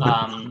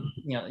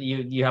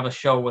you have a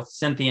show with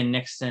Cynthia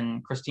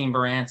Nixon, Christine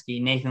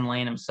Baranski, Nathan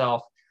Lane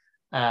himself,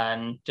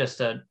 and just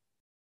a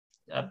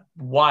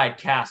wide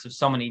cast of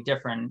so many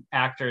different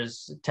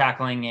actors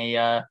tackling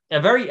a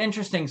very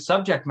interesting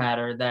subject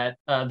matter that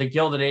the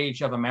Gilded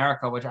Age of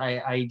America, which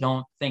I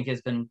don't think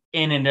has been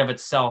in and of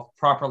itself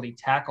properly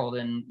tackled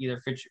in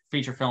either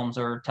feature films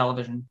or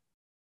television.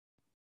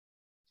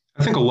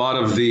 I think a lot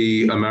of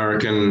the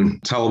American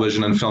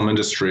television and film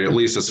industry, at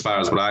least as far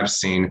as what I've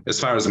seen,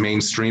 as far as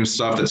mainstream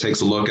stuff that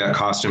takes a look at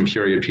costume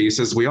period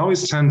pieces, we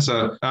always tend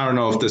to, I don't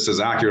know if this is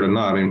accurate or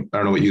not, I mean, I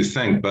don't know what you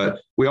think, but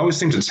we always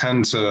seem to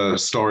tend to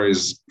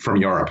stories from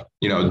Europe,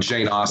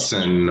 Jane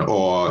Austen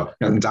or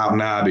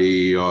Downton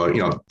Abbey, or,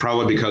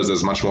 probably because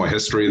there's much more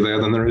history there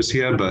than there is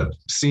here. But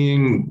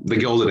seeing the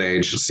Gilded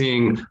Age,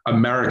 seeing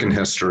American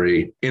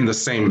history in the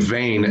same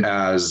vein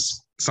as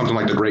something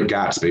like The Great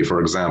Gatsby, for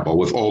example,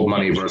 with old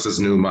money versus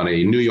new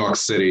money, New York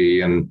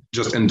City, and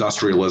just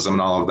industrialism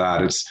and all of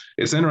that.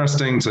 It's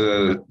interesting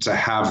to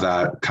have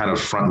that kind of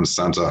front and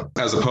center,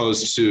 as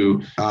opposed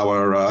to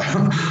our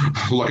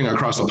looking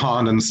across the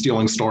pond and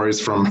stealing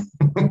stories from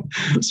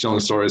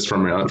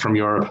from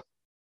Europe.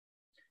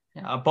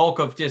 Yeah, a bulk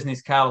of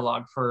Disney's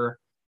catalog for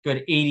good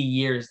 80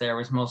 years there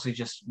was mostly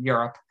just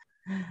Europe.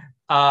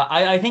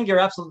 I think you're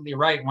absolutely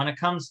right. When it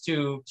comes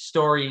to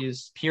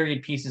stories,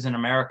 period pieces in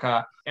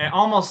America, it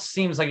almost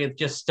seems like it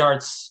just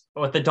starts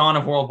with the dawn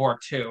of World War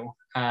II.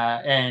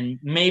 And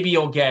maybe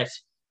you'll get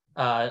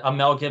a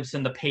Mel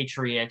Gibson, The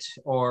Patriot,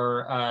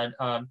 or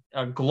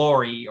a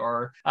Glory,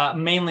 or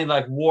mainly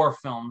like war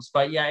films.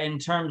 But yeah, in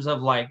terms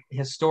of like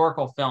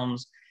historical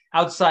films,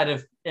 outside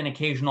of an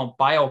occasional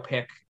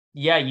biopic,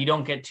 yeah, you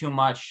don't get too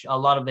much. A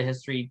lot of the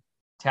history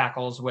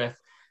tackles with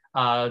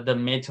the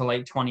mid to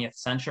late 20th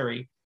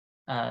century,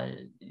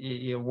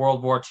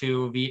 World War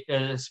II,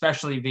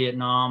 especially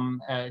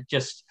Vietnam,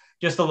 just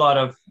a lot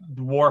of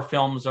war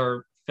films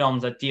or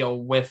films that deal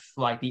with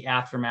like the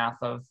aftermath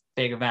of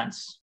big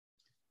events.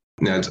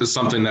 Yeah, it's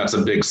something that's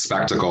a big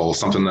spectacle,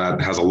 something that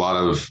has a lot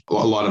of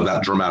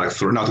that dramatic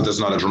not that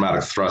there's not a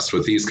dramatic thrust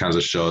with these kinds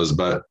of shows,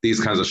 but these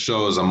kinds of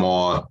shows are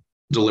more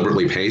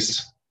deliberately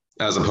paced,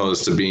 as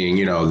opposed to being,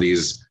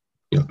 these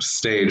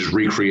staged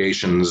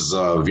recreations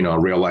of,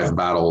 real life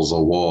battles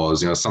or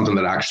wars, something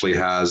that actually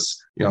has,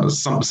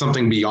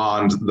 something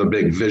beyond the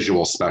big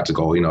visual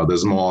spectacle.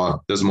 There's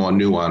more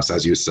nuance,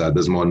 as you said,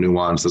 there's more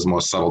nuance, there's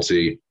more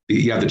subtlety.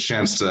 You have the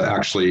chance to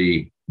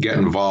actually get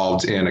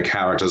involved in a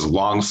character's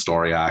long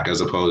story arc,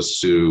 as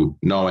opposed to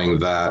knowing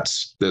that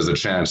there's a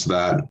chance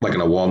that, like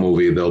in a war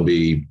movie, they'll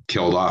be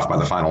killed off by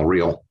the final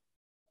reel.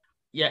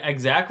 Yeah,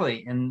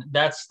 exactly. And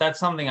that's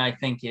something I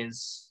think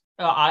is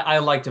I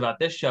liked about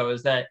this show,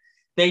 is that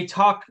they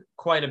talk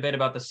quite a bit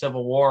about the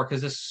Civil War,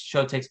 because this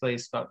show takes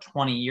place about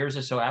 20 years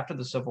or so after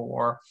the Civil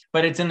War,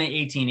 but it's in the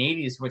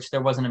 1880s, which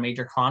there wasn't a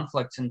major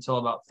conflict until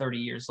about 30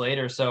 years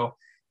later. So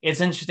it's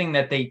interesting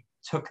that they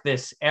took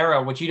this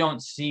era, which you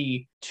don't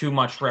see too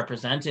much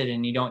represented,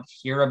 and you don't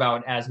hear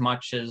about as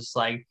much as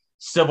like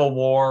Civil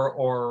War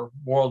or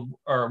World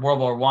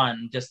War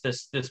One, just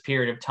this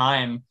period of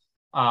time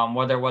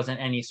where there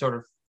wasn't any sort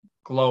of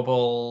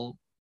global,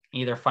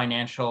 either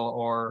financial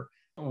or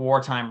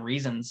wartime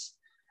reasons.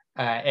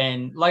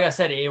 And like I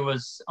said, it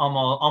was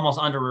almost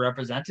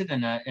underrepresented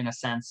in a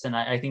sense. And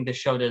I think the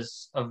show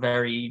does a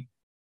very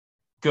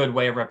good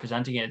way of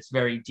representing it. It's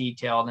very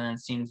detailed and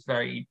it seems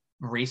very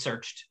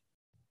researched.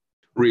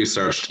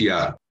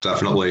 Yeah,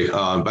 definitely.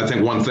 I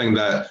think one thing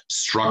that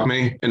struck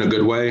me in a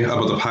good way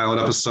about the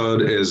pilot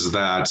episode is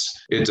that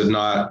it did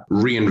not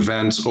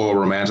reinvent or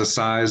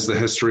romanticize the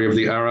history of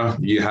the era.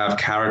 You have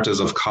characters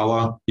of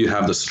color. You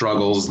have the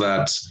struggles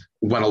that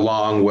went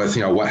along with,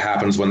 what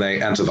happens when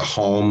they enter the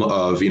home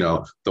of,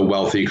 the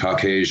wealthy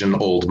Caucasian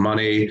old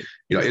money.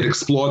 It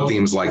explored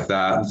themes like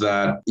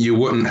that you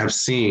wouldn't have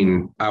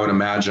seen, I would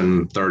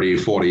imagine, 30,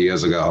 40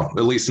 years ago,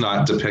 at least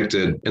not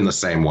depicted in the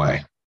same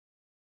way.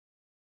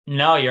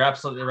 No, you're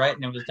absolutely right.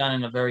 And it was done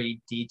in a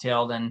very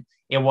detailed, and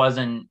it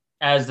wasn't,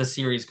 as the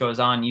series goes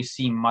on, you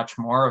see much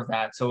more of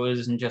that. So it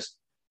isn't just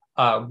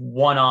a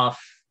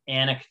one-off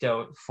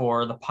anecdote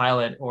for the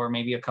pilot or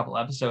maybe a couple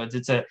episodes.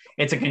 It's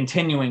a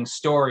continuing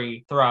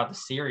story throughout the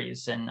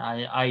series. And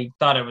I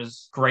thought it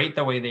was great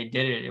the way they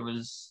did it. It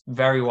was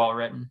very well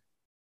written.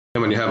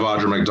 And when you have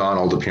Audra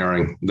McDonald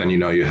appearing, then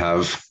you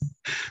have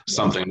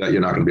something that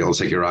you're not going to be able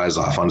to take your eyes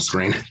off on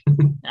screen.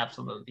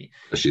 Absolutely.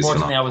 She's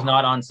Fortunately, phenomenal. I was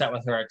not on set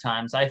with her at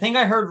times. I think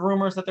I heard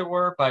rumors that there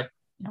were, but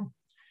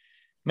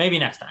maybe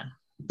next time.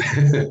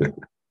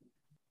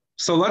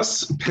 So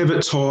let's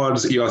pivot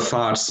towards your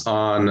thoughts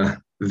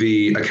on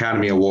the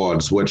Academy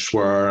Awards, which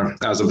were,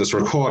 as of this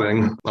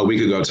recording, a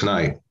week ago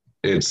tonight.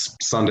 It's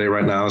Sunday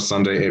right now,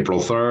 Sunday, April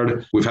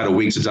 3rd. We've had a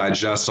week to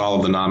digest all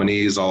of the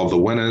nominees, all of the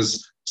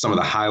winners, some of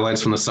the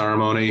highlights from the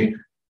ceremony,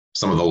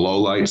 some of the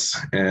lowlights.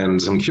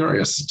 And I'm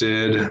curious,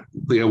 did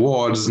the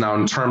awards, now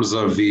in terms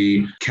of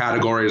the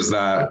categories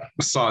that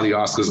saw the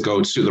Oscars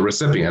go to the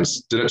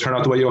recipients, did it turn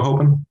out the way you were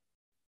hoping?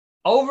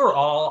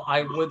 Overall,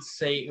 I would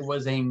say it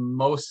was a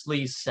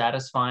mostly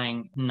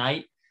satisfying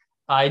night.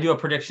 I do a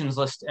predictions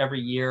list every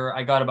year.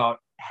 I got about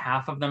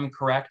half of them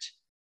correct.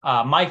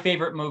 My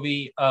favorite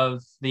movie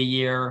of the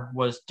year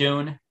was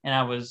Dune, and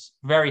I was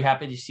very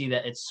happy to see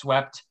that it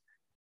swept.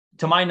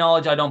 To my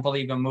knowledge, I don't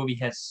believe a movie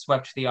has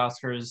swept the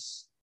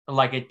Oscars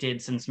like it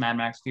did since Mad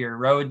Max Fury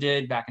Road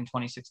did back in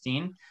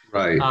 2016.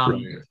 Right.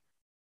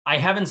 I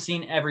haven't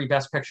seen every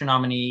Best Picture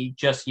nominee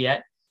just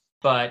yet,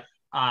 but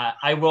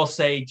I will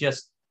say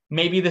just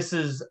maybe this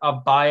is a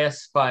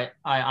bias, but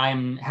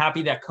I'm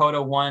happy that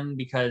Coda won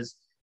because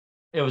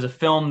it was a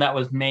film that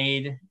was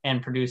made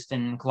and produced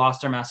in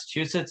Gloucester,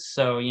 Massachusetts.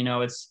 So,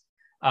 it's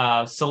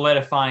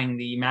solidifying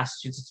the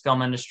Massachusetts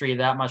film industry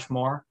that much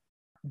more.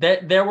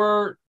 There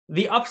were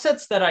the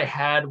upsets that I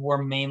had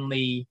were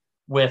mainly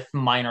with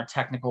minor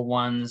technical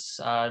ones.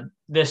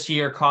 This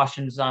year,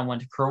 costume design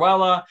went to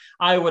Cruella.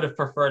 I would have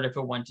preferred if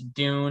it went to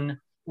Dune.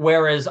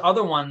 Whereas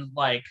other ones,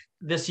 like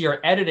this year,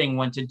 editing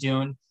went to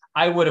Dune.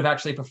 I would have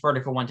actually preferred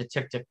if it went to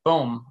Tick, Tick,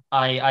 Boom.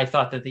 I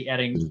thought that the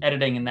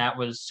editing in that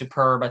was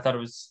superb. I thought it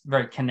was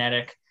very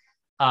kinetic.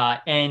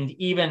 And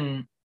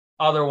even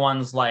other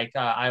ones, like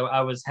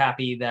I was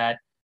happy that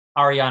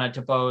Ariana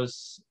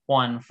DeBose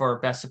won for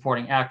Best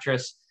Supporting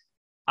Actress.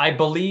 I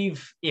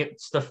believe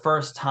it's the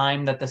first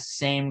time that the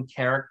same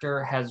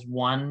character has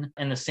won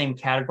in the same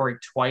category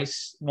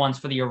twice, once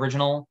for the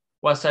original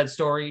West Side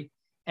Story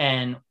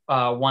and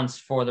once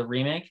for the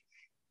remake.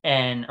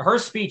 And her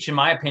speech, in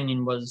my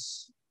opinion,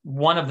 was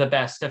one of the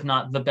best, if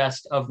not the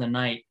best of the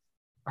night.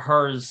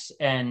 Hers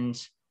and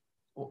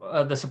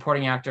the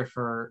supporting actor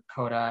for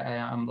Coda,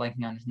 I'm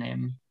blanking on his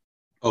name.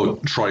 Oh,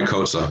 Troy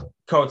Kotza.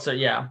 Kotza,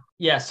 yeah.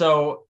 Yeah,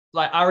 so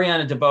like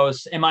Ariana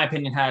DeBose, in my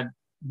opinion, had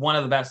one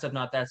of the best, if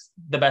not that's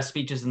the best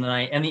speeches in the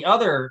night. And the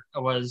other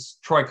was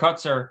Troy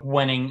Kotzer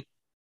winning,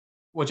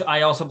 which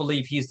I also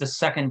believe he's the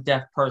second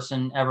deaf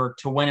person ever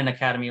to win an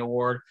Academy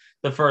Award,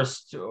 the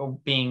first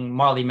being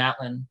Marlee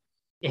Matlin.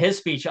 His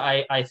speech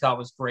I thought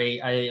was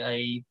great.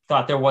 I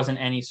thought there wasn't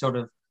any sort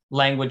of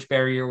language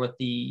barrier with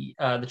the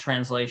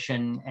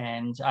translation,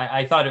 and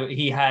I thought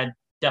he had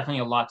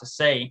definitely a lot to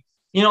say.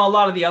 A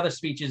lot of the other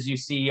speeches you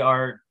see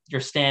are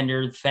your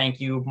standard thank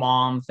you,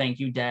 mom, thank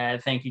you,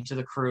 dad, thank you to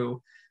the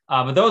crew.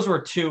 But those were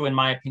two, in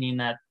my opinion,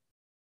 that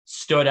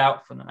stood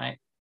out for the night.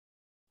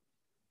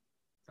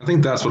 I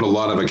think that's what a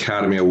lot of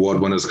Academy Award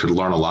winners could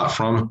learn a lot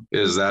from,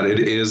 is that it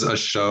is a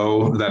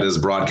show that is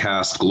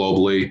broadcast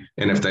globally.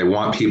 And if they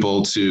want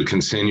people to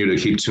continue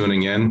to keep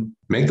tuning in,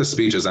 make the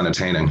speeches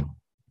entertaining.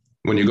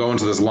 When you go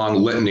into this long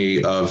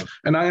litany of,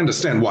 and I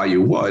understand why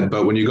you would,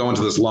 but when you go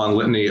into this long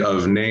litany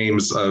of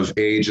names of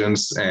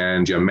agents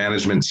and your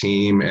management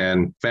team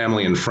and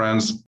family and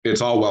friends,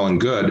 it's all well and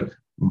good.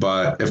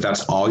 But if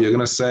that's all you're going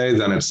to say,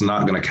 then it's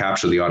not going to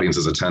capture the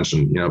audience's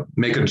attention.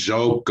 Make a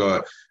joke.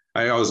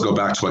 I always go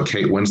back to what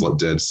Kate Winslet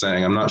did,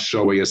 saying, I'm not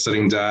sure where you're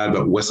sitting, Dad,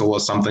 but whistle or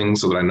something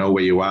so that I know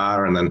where you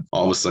are. And then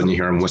all of a sudden you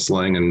hear him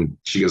whistling and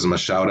she gives him a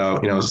shout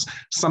out.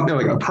 Something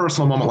like a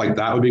personal moment like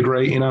that would be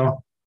great,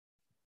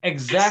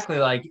 Exactly.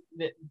 Like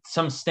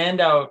some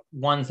standout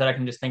ones that I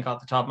can just think off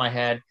the top of my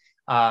head,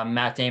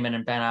 Matt Damon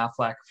and Ben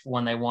Affleck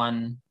when they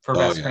won for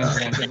Best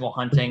Screenplay and Good Will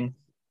Hunting,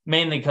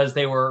 mainly because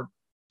they were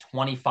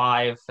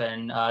 25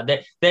 and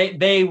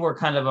they were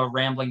kind of a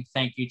rambling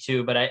thank you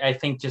too. But I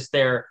think just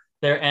their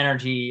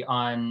energy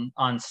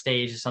on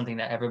stage is something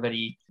that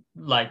everybody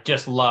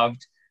just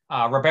loved.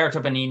 Roberto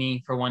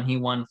Benigni, for when he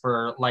won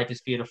for Life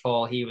is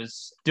Beautiful, he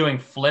was doing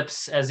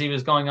flips as he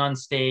was going on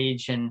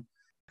stage. And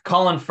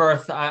Colin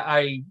Firth,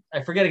 I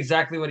forget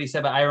exactly what he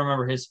said, but I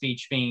remember his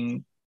speech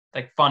being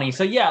funny.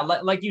 So yeah,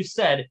 like you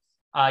said,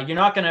 you're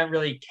not going to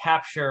really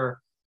capture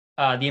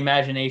the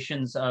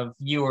imaginations of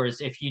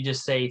viewers if you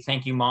just say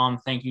thank you, mom,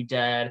 thank you,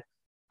 dad.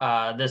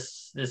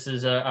 This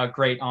is a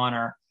great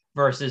honor.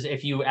 Versus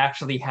if you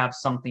actually have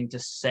something to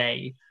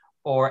say,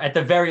 or at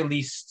the very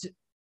least,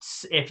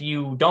 if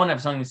you don't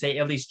have something to say,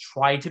 at least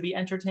try to be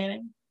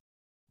entertaining.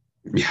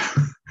 Yeah.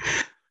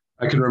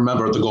 I can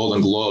remember at the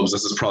Golden Globes,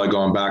 this is probably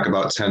going back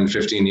about 10,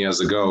 15 years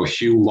ago,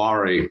 Hugh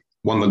Laurie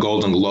won the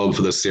Golden Globe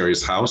for the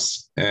series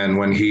House. And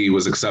when he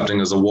was accepting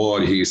his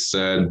award, he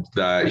said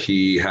that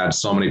he had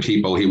so many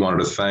people he wanted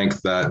to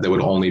thank that there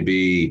would only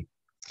be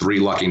 3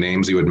 lucky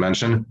names he would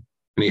mention.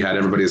 And he had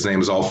everybody's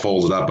names all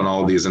folded up on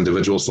all of these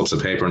individual slips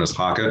of paper in his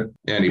pocket.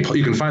 And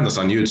you can find this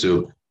on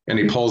YouTube. And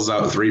he pulls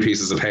out 3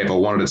 pieces of paper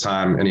one at a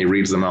time and he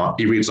reads them out.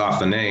 He reads off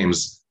the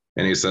names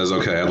and he says,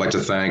 okay, I'd like to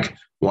thank,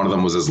 one of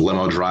them was his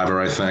limo driver,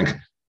 I think.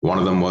 One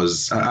of them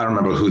was, I don't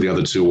remember who the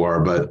other 2 were,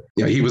 but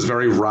he was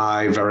very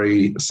wry,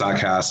 very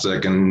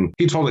sarcastic, and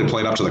he totally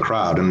played up to the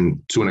crowd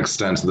and to an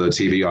extent the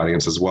TV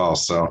audience as well.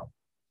 So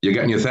you're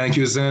getting your thank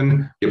yous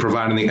in, you're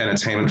providing the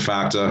entertainment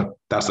factor.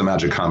 That's the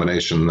magic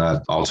combination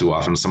that all too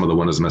often some of the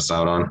winners miss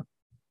out on.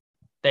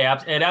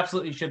 It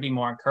absolutely should be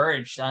more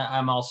encouraged.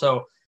 I'm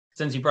also,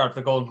 since you brought up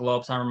the Golden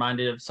Globes, I'm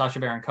reminded of Sacha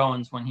Baron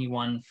Cohen's when he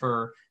won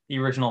for the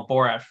original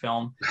Borat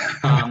film.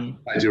 I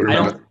do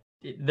remember.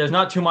 There's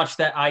not too much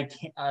that I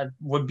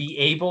would be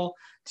able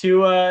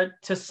to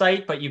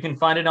cite, but you can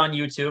find it on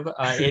YouTube.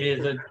 It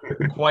is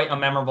quite a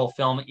memorable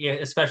film,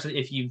 especially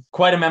if you've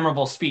quite a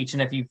memorable speech,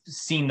 and if you've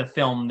seen the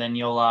film, then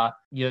you'll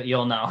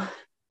know.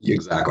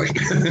 Exactly.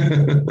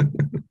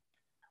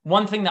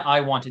 One thing that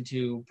I wanted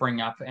to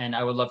bring up, and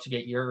I would love to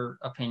get your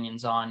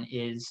opinions on,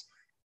 is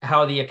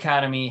how the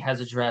Academy has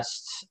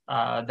addressed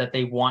that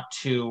they want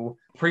to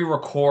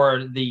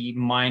pre-record the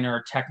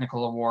minor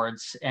technical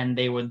awards, and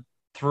they would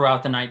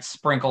throughout the night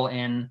sprinkle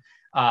in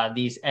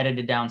these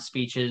edited down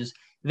speeches.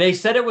 They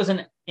said it was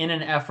in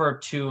an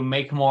effort to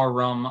make more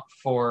room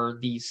for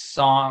the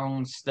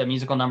songs, the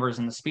musical numbers,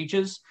 and the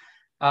speeches.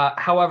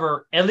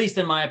 However, at least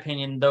in my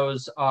opinion,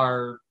 those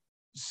are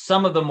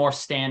some of the more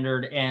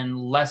standard and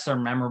lesser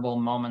memorable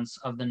moments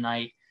of the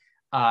night.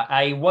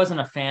 I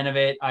wasn't a fan of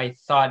it. I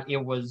thought it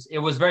was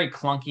very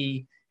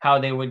clunky how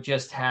they would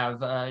just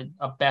have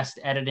a best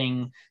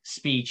editing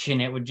speech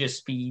and it would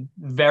just be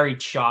very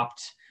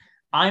chopped.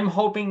 I'm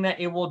hoping that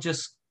it will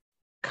just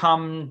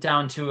come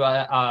down to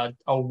a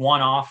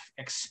one-off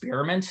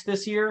experiment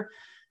this year.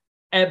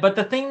 But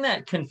the thing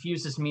that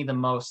confuses me the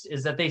most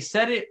is that they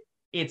said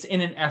it's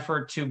in an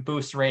effort to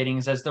boost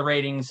ratings, as the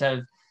ratings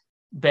have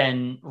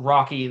been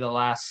rocky the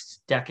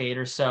last decade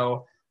or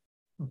so.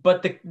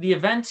 But the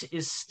event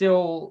is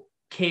still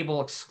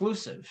cable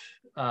exclusive,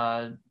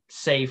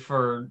 say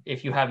for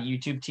if you have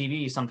YouTube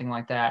TV, something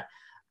like that.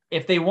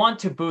 If they want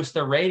to boost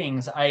their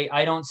ratings,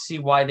 I don't see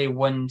why they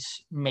wouldn't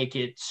make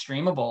it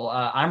streamable.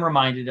 I'm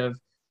reminded of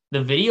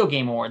the video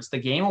game awards. The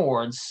Game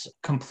Awards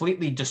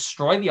completely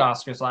destroyed the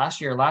Oscars last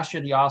year. Last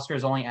year, the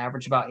Oscars only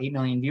averaged about 8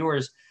 million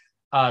viewers.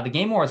 The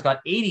Game Awards got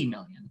 80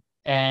 million.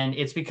 And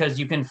it's because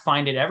you can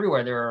find it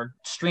everywhere. There are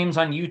streams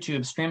on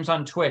YouTube, streams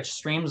on Twitch,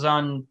 streams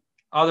on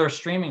other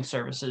streaming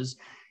services.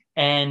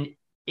 And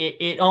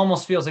it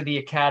almost feels like the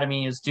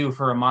Academy is due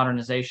for a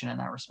modernization in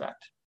that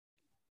respect.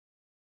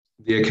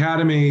 The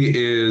Academy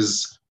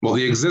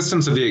the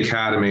existence of the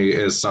Academy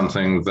is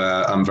something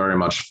that I'm very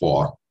much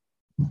for.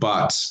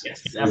 But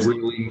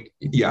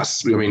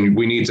yes, I mean,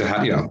 we need to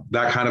have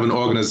that kind of an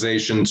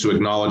organization to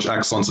acknowledge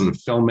excellence in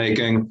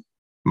filmmaking,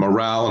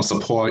 morale, and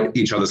support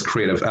each other's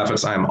creative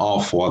efforts. I am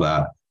all for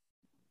that.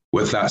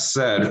 With that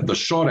said, the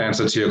short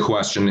answer to your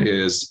question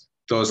is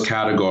those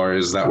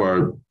categories that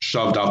were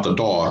shoved out the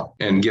door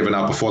and given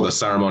out before the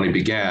ceremony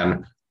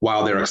began,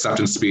 while their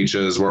acceptance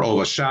speeches were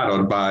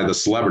overshadowed by the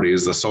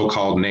celebrities, the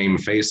so-called name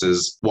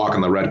faces walking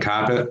the red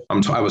carpet.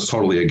 I was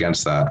totally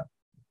against that.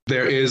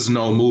 There is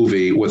no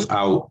movie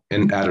without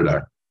an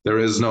editor. There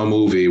is no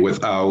movie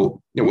without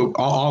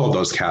all of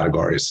those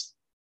categories.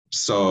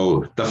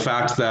 So the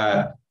fact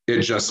that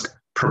it just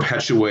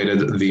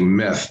perpetuated the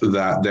myth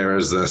that there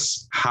is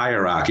this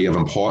hierarchy of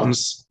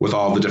importance with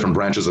all the different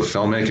branches of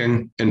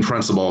filmmaking, in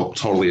principle,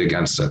 totally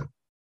against it.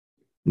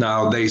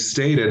 Now, they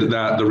stated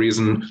that the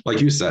reason,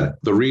 like you said,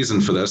 the reason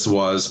for this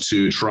was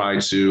to try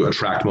to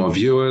attract more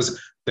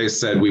viewers. They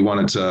said we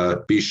wanted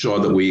to be sure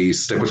that we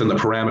stick within the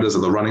parameters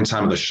of the running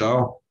time of the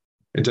show.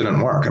 It didn't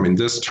work. I mean,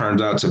 this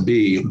turned out to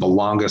be the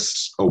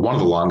longest, or one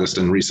of the longest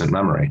in recent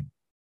memory.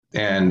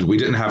 And we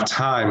didn't have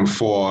time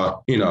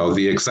for,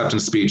 the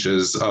acceptance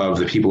speeches of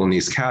the people in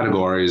these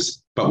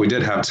categories, but we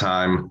did have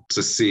time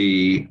to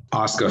see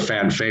Oscar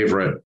fan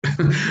favorite,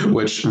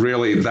 which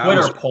really that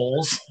Twitter was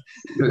polls.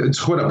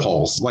 Twitter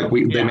polls.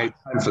 They made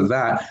time for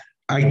that.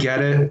 I get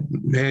it.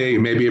 Hey,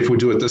 maybe if we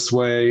do it this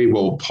way,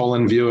 we'll pull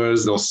in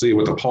viewers. They'll see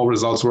what the poll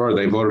results were.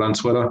 They voted on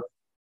Twitter.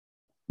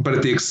 But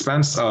at the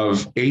expense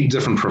of 8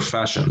 different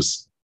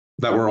professions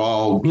that were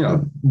all,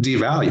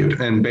 devalued.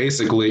 And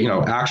basically,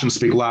 actions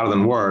speak louder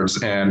than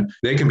words. And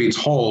they can be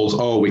told,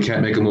 oh, we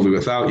can't make a movie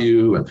without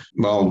you. And,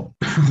 well,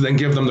 then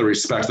give them the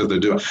respect that they're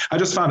doing. I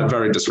just found it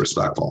very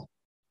disrespectful,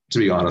 to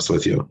be honest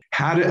with you.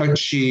 Had it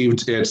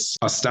achieved its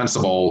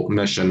ostensible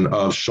mission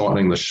of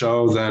shortening the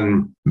show,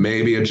 then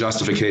maybe a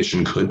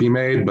justification could be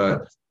made.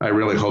 But I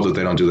really hope that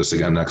they don't do this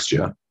again next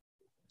year.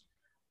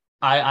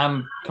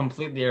 I'm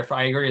completely there.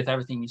 I agree with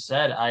everything you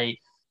said.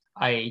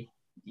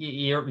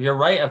 You're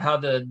right of how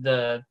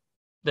the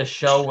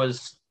show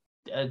was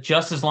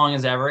just as long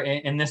as ever.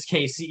 In this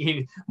case,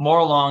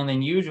 longer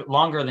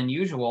than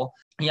usual.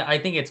 Yeah, I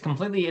think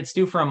it's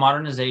due for a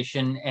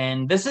modernization.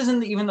 And this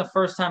isn't even the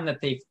first time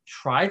that they've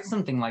tried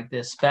something like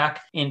this.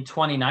 Back in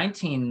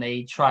 2019,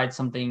 they tried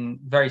something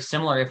very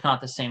similar, if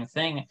not the same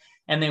thing.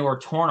 And they were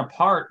torn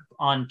apart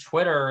on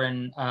Twitter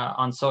and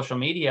on social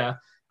media,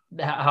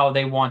 how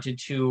they wanted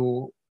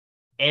to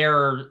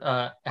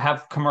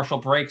have commercial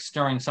breaks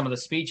during some of the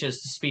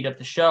speeches to speed up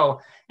the show.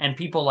 And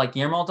people like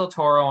Guillermo del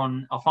Toro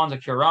and Alfonso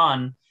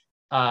Cuarón,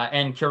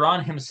 and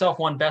Cuarón himself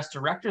won Best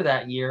Director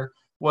that year,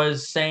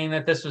 was saying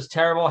that this was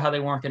terrible, how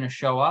they weren't going to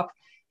show up.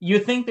 You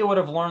think they would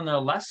have learned their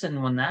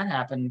lesson when that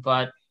happened,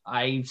 but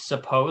I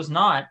suppose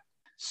not.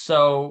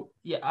 So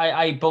yeah,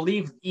 I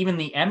believe even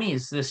the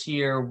Emmys this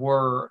year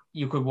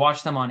you could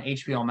watch them on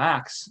HBO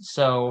Max.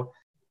 So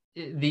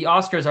the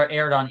Oscars are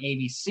aired on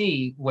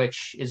ABC,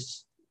 which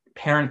is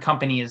parent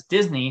company is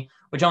Disney,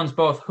 which owns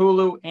both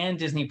Hulu and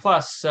Disney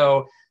Plus.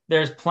 So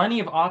there's plenty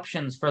of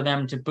options for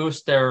them to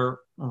boost their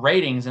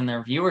ratings and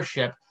their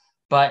viewership,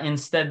 but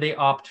instead they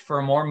opt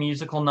for more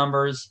musical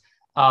numbers.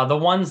 The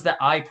ones that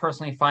I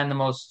personally find the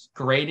most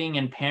grating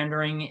and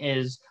pandering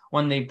is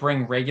when they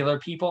bring regular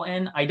people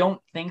in. I don't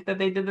think that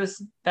they did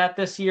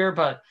this year,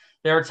 but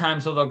there are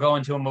times where they'll go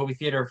into a movie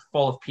theater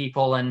full of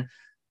people and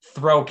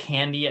throw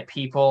candy at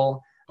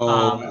people.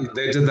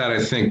 They did that,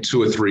 I think,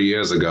 2 or 3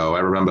 years ago. I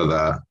remember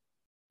that.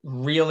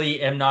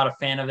 Really am not a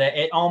fan of that.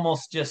 It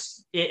almost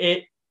just,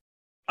 it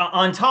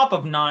on top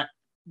of not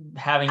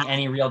having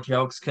any real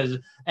jokes, because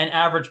an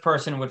average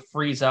person would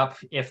freeze up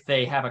if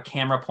they have a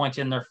camera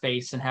pointed in their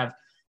face and have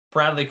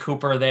Bradley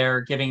Cooper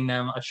there giving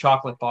them a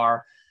chocolate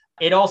bar.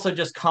 It also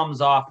just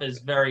comes off as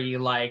very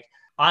like,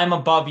 I'm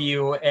above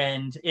you,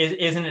 and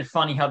isn't it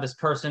funny how this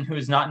person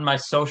who's not in my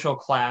social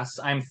class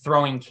I'm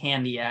throwing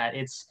candy at?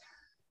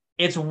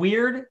 It's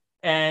weird,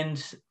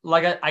 and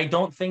like I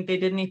don't think they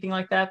did anything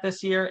like that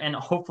this year, and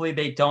hopefully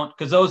they don't,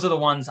 because those are the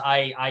ones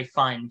I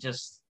find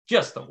just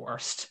the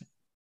worst.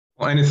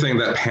 Well, anything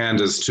that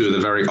panders to the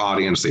very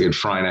audience that you're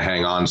trying to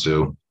hang on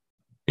to,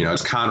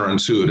 it's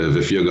counterintuitive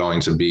if you're going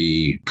to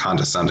be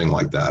condescending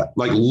like that,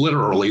 like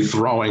literally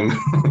throwing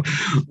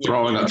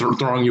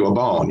you a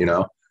bone.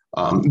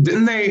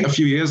 Didn't they a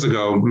few years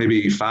ago,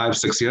 maybe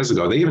 5-6 years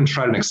ago, they even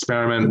tried an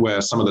experiment where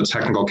some of the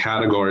technical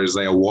categories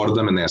they awarded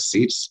them in their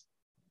seats?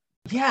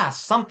 Yeah,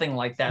 something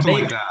like that.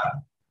 Something like that.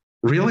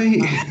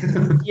 Really?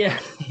 Yeah,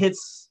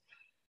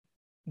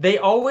 they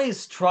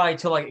always try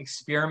to like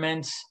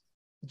experiment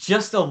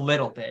just a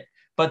little bit,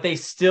 but they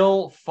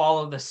still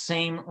follow the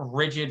same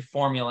rigid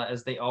formula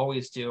as they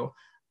always do.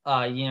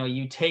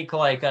 You take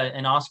like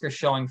an Oscar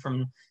showing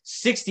from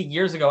 60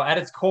 years ago, at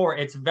its core,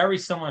 it's very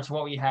similar to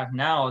what we have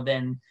now.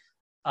 Then,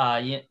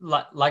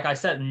 like I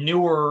said,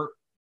 newer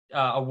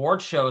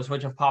award shows,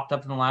 which have popped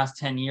up in the last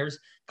 10 years,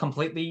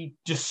 completely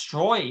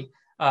destroy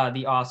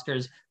the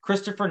Oscars.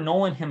 Christopher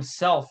Nolan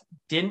himself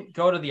didn't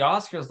go to the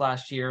Oscars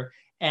last year,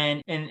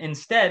 and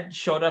instead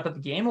showed up at the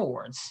Game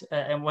Awards.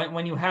 And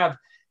when you have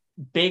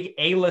big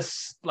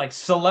A-list like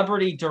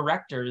celebrity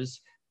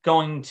directors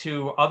going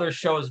to other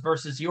shows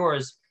versus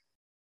yours,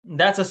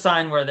 that's a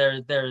sign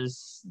where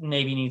there's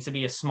maybe needs to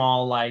be a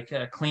small like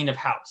clean of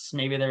house.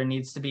 Maybe there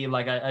needs to be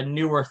like a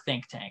newer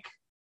think tank.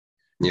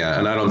 Yeah,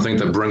 and I don't think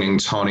that bringing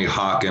Tony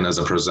Hawk in as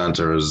a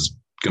presenter is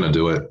going to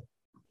do it.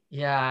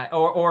 Yeah,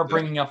 or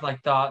bringing up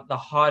like the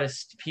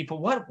hottest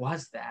people. What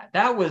was that?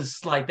 That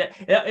was like that.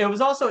 It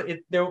was also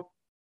it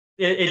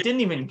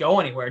didn't even go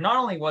anywhere. Not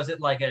only was it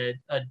like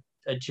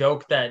a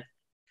joke that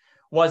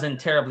wasn't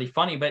terribly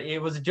funny, but it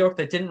was a joke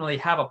that didn't really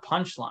have a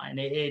punchline.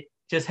 It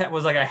just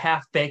was like a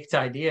half-baked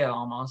idea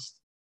almost.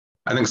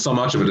 I think so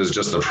much of it is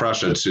just the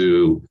pressure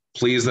to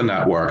please the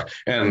network.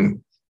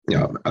 And,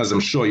 as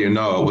I'm sure you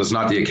know, it was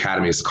not the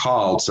Academy's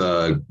call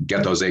to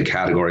get those 8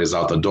 categories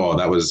out the door.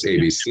 That was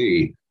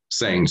ABC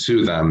saying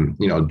to them,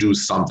 do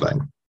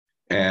something.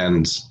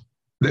 And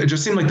it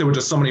just seemed like there were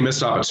just so many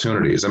missed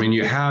opportunities. I mean,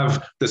 you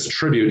have this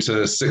tribute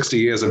to 60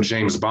 years of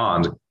James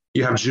Bond.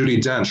 You have Judi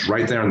Dench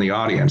right there in the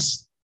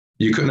audience.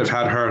 You couldn't have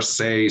had her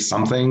say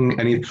something,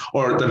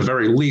 or at the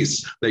very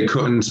least, they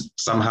couldn't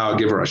somehow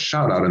give her a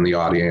shout out in the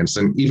audience.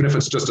 And even if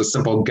it's just a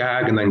simple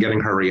gag and then getting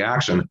her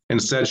reaction,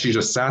 instead she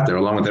just sat there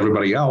along with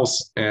everybody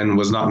else and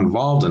was not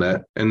involved in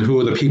it. And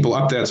who are the people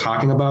up there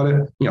talking about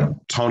it?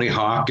 Tony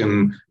Hawk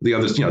and the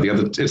others,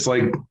 it's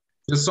like,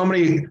 there's so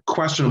many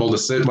questionable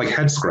decisions, like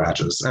head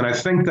scratches. And I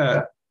think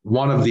that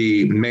one of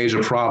the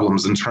major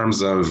problems in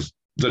terms of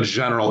the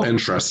general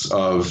interests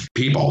of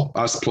people,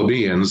 us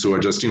plebeians who are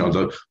just,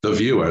 the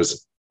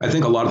viewers. I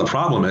think a lot of the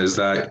problem is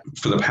that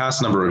for the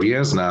past number of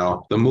years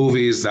now, the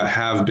movies that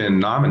have been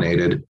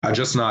nominated are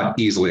just not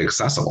easily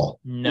accessible,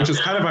 which is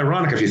kind of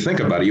ironic if you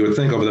think about it. You would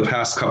think over the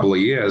past couple of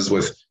years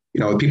with,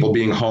 people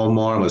being home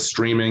more with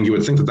streaming, you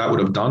would think that would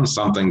have done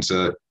something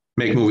to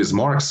make movies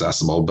more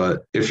accessible.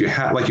 But if you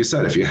have, like you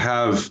said, if you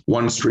have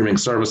one streaming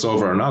service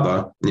over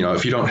another,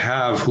 if you don't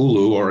have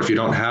Hulu or if you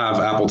don't have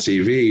Apple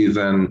TV,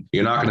 then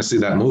you're not going to see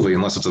that movie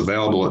unless it's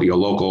available at your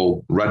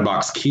local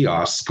Redbox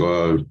kiosk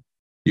or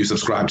you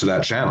subscribe to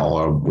that channel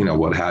or,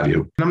 what have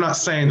you. And I'm not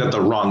saying that the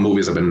wrong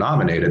movies have been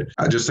nominated.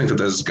 I just think that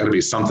there's got to be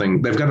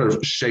something, they've got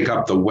to shake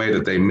up the way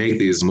that they make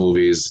these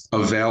movies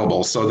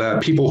available so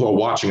that people who are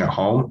watching at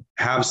home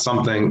have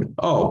something,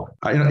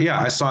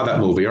 I saw that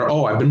movie,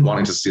 or, I've been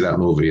wanting to see that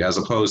movie, as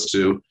opposed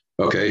to,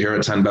 okay, here are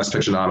 10 Best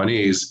Picture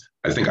nominees.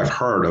 I think I've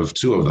heard of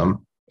 2 of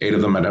them, 8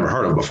 of them I'd never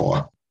heard of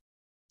before.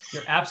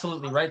 You're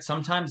absolutely right.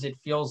 Sometimes it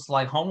feels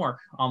like homework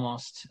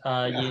almost.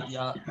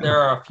 There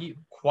are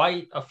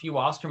quite a few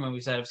Oscar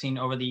movies that I've seen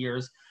over the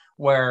years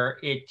where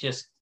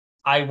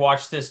I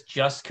watched this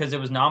just because it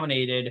was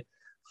nominated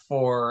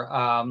for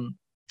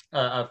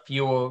a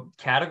few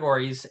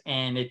categories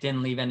and it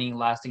didn't leave any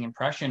lasting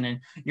impression. And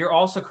you're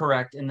also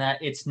correct in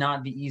that it's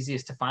not the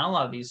easiest to find a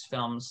lot of these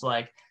films.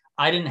 Like,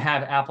 I didn't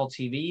have Apple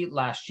TV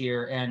last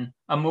year, and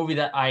a movie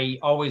that I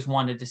always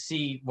wanted to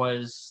see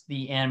was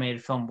the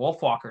animated film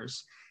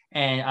Wolfwalkers.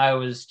 And I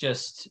was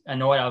just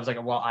annoyed. I was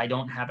like, well, I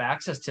don't have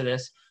access to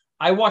this.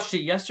 I watched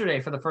it yesterday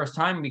for the first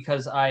time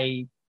because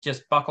I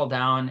just buckled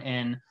down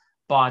and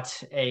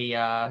bought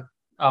a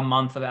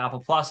month of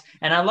Apple Plus,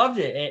 and I loved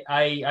it.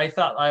 I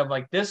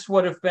thought this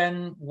would have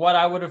been what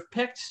I would have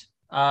picked.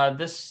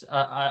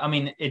 I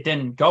mean, it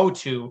didn't go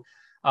to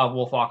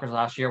Wolfwalkers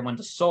last year; it went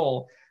to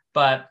Soul.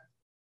 But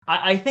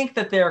I think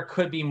that there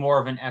could be more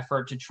of an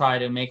effort to try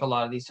to make a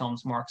lot of these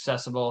films more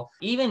accessible,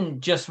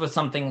 even just with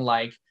something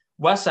like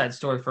West Side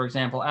Story, for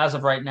example. As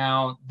of right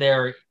now,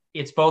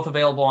 it's both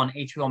available on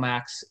HBO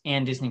Max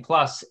and Disney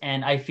Plus,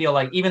 and I feel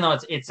like even though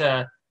it's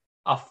a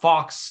a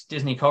Fox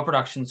Disney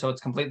co-production, so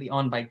it's completely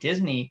owned by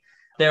Disney,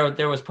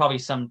 there was probably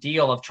some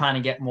deal of trying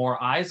to get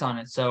more eyes on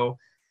it. So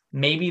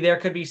maybe there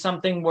could be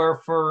something where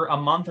for a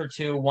month or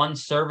two, one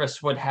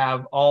service would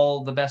have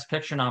all the Best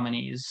Picture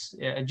nominees,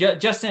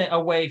 just a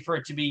way for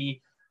it to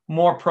be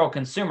more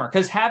pro-consumer.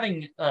 Because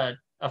having a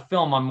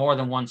film on more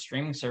than one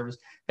streaming service,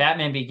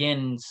 Batman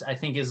Begins, I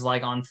think, is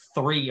like on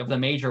 3 of the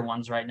major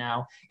ones right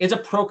now. It's a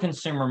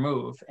pro-consumer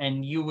move,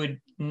 and you would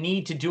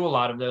need to do a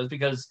lot of those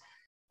because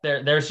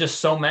there's just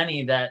so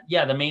many that,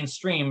 yeah, the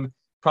mainstream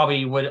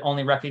probably would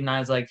only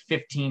recognize like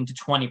 15 to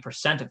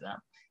 20% of them.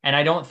 And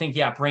I don't think,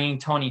 bringing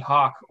Tony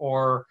Hawk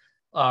or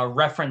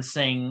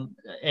referencing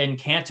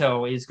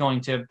Encanto is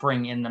going to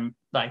bring in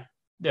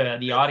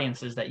the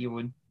audiences that you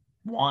would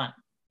want.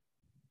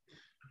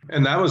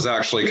 And that was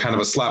actually kind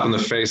of a slap in the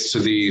face to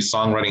the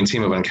songwriting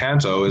team of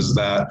Encanto, is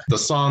that the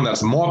song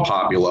that's more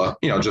popular,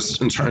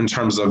 just in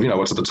terms of,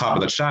 what's at the top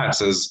of the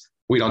charts is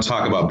We Don't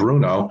Talk About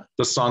Bruno,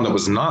 the song that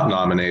was not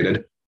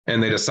nominated.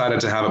 And they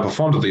decided to have it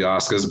performed at the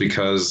Oscars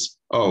because,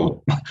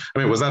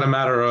 was that a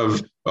matter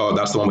of,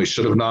 that's the one we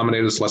should have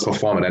nominated, so let's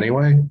perform it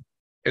anyway?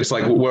 It's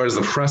like, where's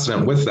the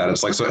precedent with that?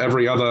 It's like, so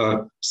every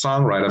other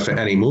songwriter for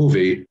any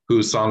movie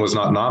whose song was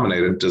not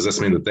nominated, does this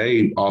mean that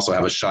they also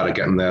have a shot at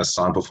getting their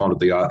song performed at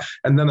the Oscars?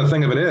 And then the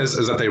thing of it is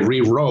that they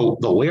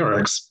rewrote the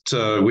lyrics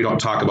to We Don't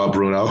Talk About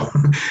Bruno.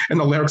 And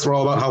the lyrics were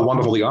all about how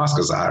wonderful the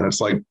Oscars are. And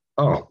it's like,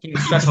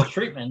 special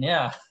treatment,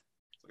 yeah.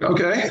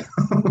 Okay.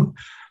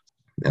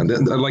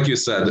 And like you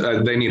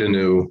said, they need a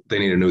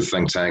new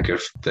think tank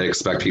if they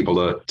expect people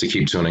to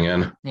keep tuning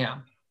in. Yeah.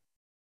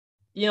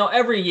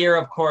 Every year,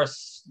 of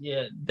course,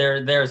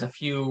 there's a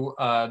few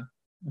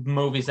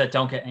movies that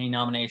don't get any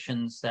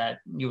nominations that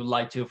you would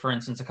like to. For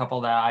instance, a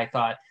couple that I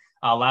thought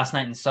Last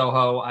Night in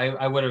Soho,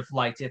 I would have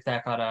liked if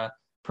that got a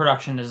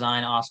production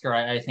design Oscar.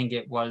 I think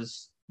it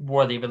was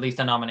worthy of at least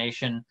a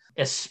nomination,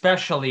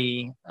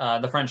 especially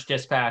The French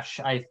Dispatch,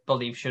 I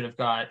believe should have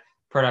got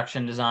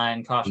production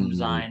design, costume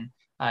design,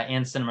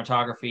 and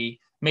cinematography.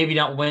 Maybe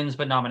not wins,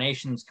 but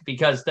nominations,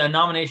 because the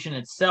nomination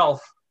itself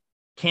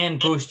can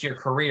boost your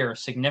career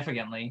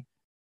significantly.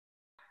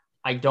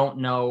 I don't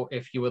know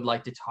if you would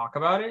like to talk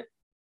about it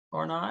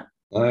or not.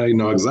 I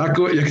know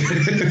exactly what you're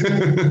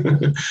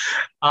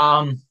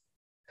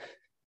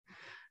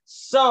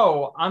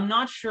So I'm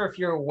not sure if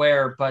you're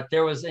aware, but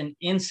there was an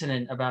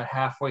incident about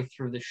halfway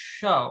through the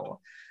show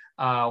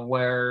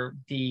where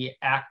the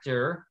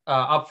actor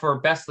up for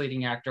Best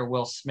Leading Actor,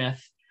 Will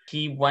Smith,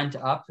 he went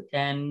up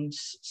and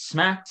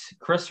smacked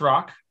Chris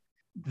Rock,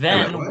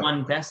 then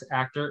won Best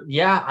Actor.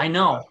 Yeah, I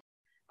know.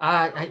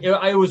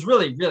 It was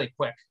really, really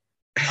quick.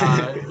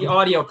 The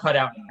audio cut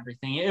out and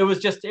everything. It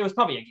was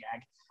probably a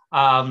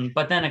gag.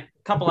 But then a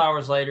couple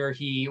hours later,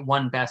 he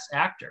won Best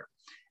Actor.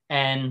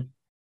 And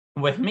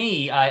with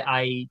me,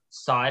 I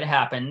saw it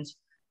happened,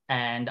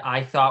 and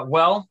I thought,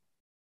 well,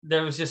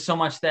 there was just so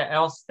much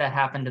else that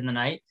happened in the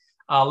night.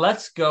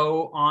 Let's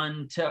go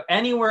on to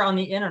anywhere on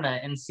the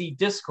internet and see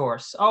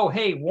discourse. Oh,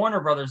 hey, Warner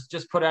Brothers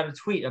just put out a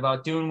tweet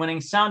about Dune winning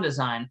sound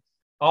design.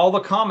 All the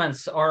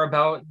comments are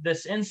about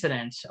this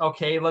incident.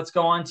 Okay, let's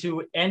go on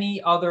to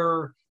any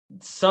other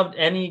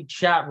any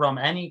chat room,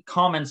 any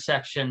comment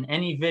section,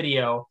 any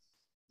video.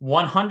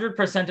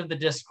 100% of the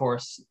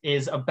discourse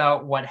is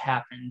about what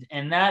happened.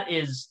 And that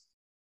is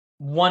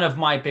one of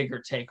my bigger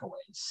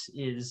takeaways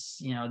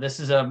is, this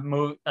is a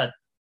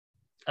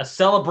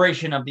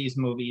celebration of these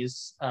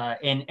movies.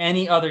 In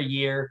any other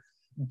year,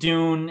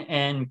 Dune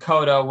and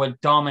Coda would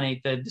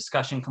dominate the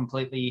discussion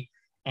completely,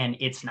 and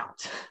it's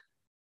not.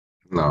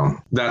 No,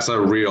 it's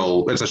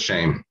a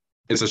shame.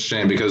 It's a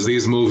shame because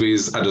these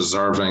movies are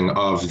deserving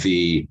of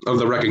the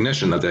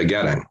recognition that they're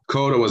getting.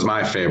 Coda was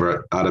my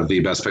favorite out of the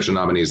Best Picture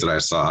nominees that I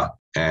saw,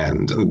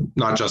 and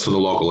not just for the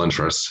local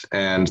interest.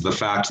 And the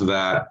fact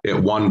that it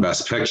won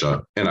Best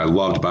Picture, and I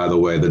loved, by the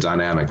way, the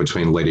dynamic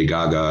between Lady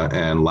Gaga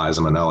and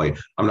Liza Minnelli.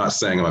 I'm not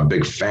saying I'm a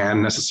big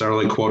fan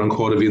necessarily, quote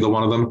unquote, of either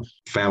one of them,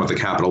 fan with a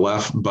capital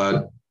F,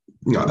 but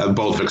they're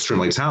both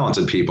extremely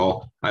talented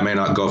people. I may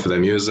not go for their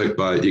music,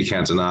 but you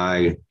can't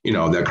deny,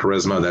 their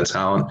charisma, their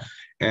talent.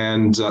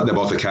 And they're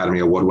both Academy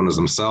Award winners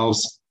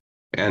themselves.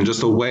 And just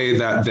the way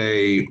that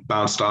they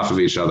bounced off of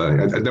each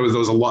other, there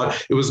was a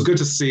lot. It was good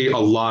to see a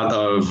lot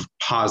of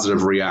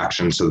positive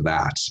reaction to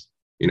that.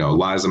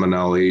 Liza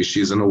Minnelli,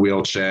 she's in a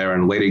wheelchair,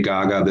 and Lady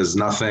Gaga, there's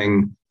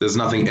nothing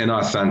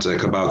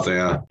inauthentic about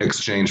their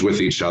exchange with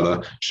each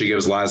other. She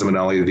gives Liza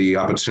Minnelli the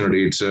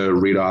opportunity to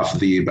read off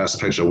the Best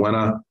Picture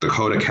winner. The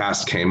Coda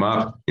cast came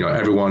up.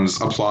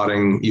 Everyone's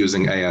applauding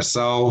using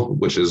ASL,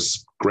 which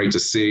is great to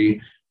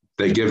see.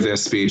 They give their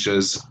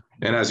speeches.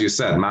 And as you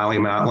said, Marlee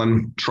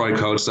Matlin, Troy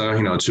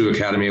Kotsur, 2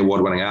 Academy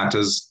Award-winning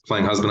actors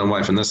playing husband and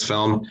wife in this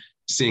film,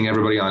 seeing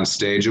everybody on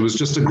stage. It was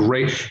just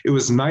it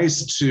was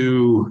nice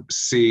to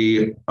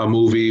see a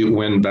movie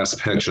win Best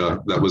Picture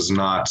that was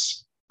not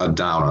a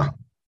downer.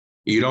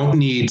 You don't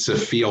need to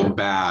feel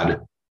bad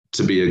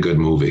to be a good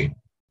movie.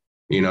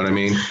 You know what I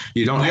mean?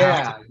 You don't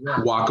have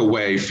to walk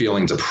away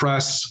feeling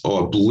depressed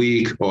or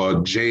bleak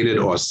or jaded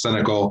or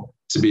cynical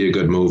to be a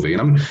good movie.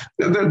 And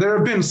there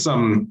have been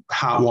some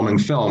heartwarming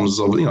films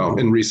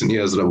in recent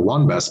years that have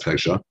won Best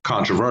Picture,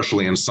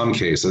 controversially in some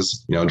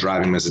cases.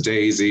 Driving Miss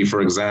Daisy,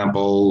 for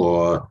example,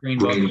 or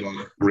Green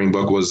Book. Green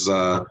Book was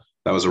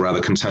that was a rather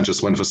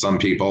contentious win for some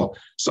people.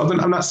 So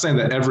I'm not saying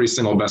that every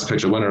single Best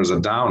Picture winner is a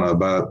downer,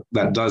 but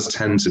that does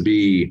tend to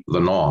be the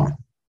norm.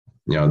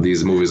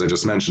 These movies I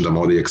just mentioned are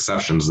more the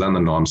exceptions than the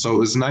norm. So it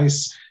was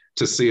nice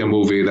to see a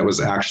movie that was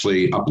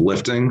actually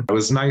uplifting. It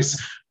was nice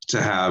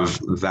to have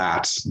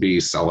that be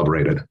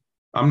celebrated.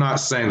 I'm not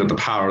saying that The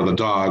Power of the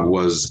Dog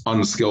was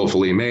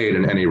unskillfully made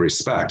in any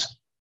respect.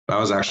 I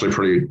was actually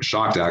pretty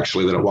shocked,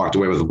 actually, that it walked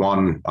away with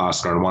one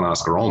Oscar and one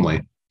Oscar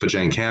only for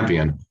Jane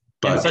Campion.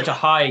 But and such a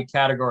high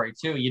category,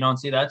 too. You don't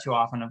see that too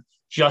often, of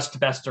just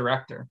Best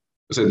Director.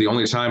 So the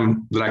only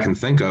time that I can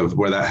think of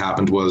where that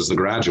happened was The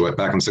Graduate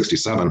back in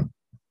 '67.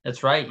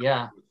 That's right,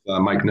 yeah.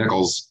 Mike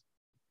Nichols.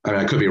 I mean,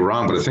 I could be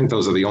wrong, but I think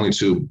those are the only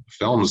two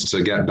films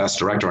to get Best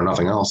Director or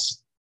nothing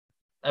else.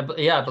 I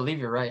believe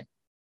you're right.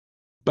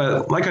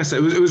 But like I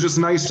said, it was just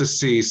nice to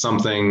see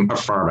something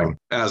affirming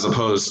as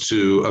opposed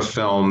to a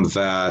film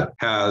that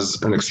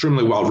has an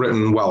extremely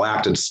well-written,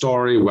 well-acted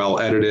story,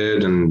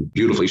 well-edited and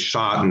beautifully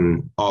shot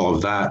and all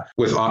of that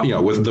with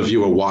the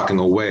viewer walking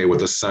away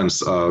with a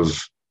sense of,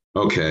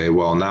 okay,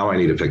 well, now I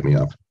need to pick me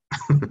up.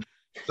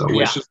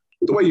 Which is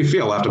the way you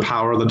feel after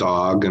Power of the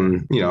Dog.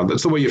 And,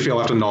 that's the way you feel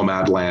after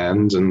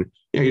Nomadland. And,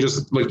 you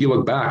just you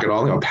look back at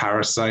all,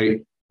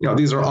 Parasite,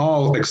 these are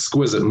all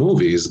exquisite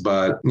movies,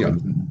 but,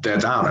 they're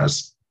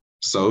downers.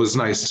 So it was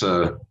nice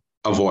to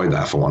avoid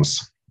that for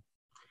once.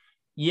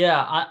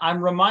 Yeah,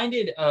 I'm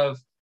reminded of,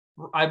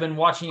 I've been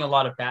watching a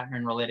lot of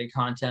Batman-related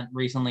content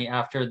recently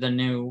after the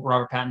new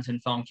Robert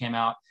Pattinson film came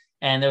out.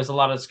 And there was a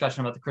lot of discussion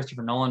about the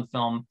Christopher Nolan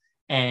film.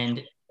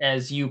 And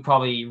as you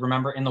probably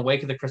remember, in the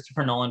wake of the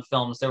Christopher Nolan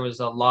films, there was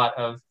a lot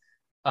of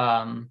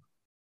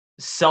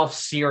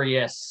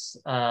self-serious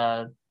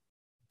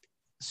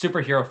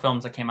superhero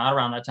films that came out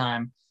around that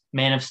time.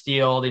 Man of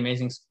Steel,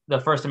 the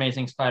first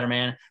Amazing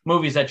Spider-Man,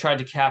 movies that tried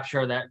to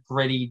capture that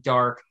gritty,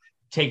 dark,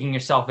 taking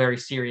yourself very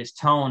serious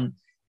tone.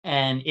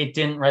 And it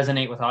didn't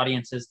resonate with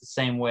audiences the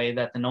same way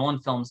that the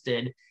Nolan films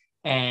did.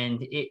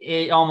 And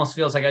it almost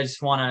feels like I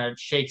just want to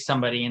shake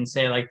somebody and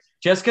say,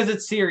 just because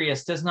it's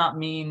serious does not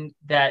mean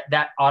that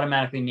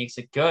automatically makes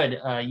it good.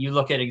 You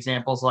look at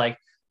examples like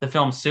the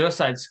film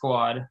Suicide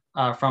Squad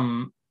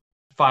from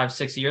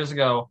 5-6 years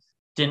ago,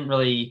 didn't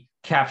really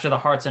capture the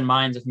hearts and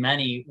minds of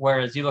many,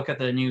 whereas you look at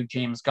the new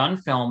James Gunn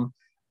film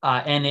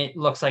and it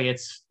looks like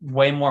it's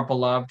way more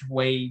beloved,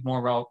 way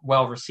more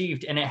well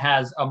received, and it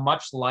has a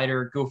much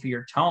lighter,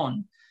 goofier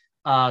tone.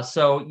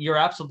 So you're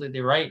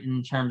absolutely right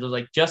in terms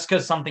of just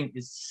because something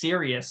is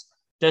serious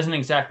doesn't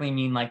exactly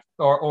mean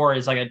or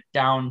is a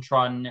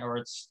downtrodden or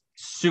it's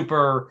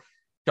super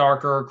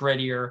darker,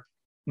 grittier,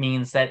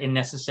 means that it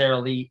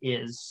necessarily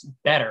is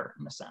better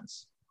in a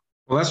sense.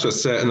 Well, that's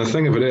just it. And the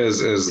thing of it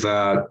is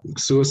that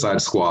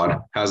Suicide Squad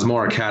has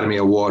more Academy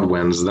Award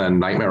wins than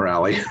Nightmare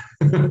Alley,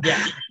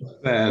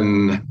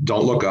 than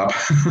Don't Look Up,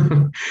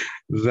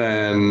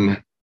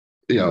 than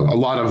a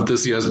lot of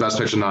this year's Best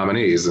Picture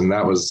nominees. And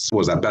that was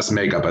that Best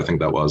Makeup, I think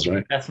that was,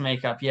 right? Best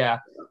Makeup, yeah.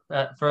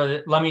 Let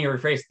me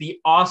rephrase, the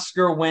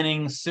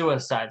Oscar-winning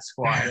Suicide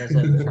Squad, as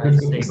I try to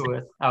say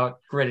without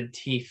gritted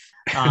teeth.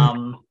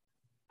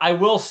 I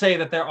will say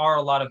that there are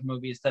a lot of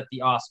movies that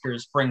the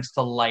Oscars brings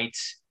to light.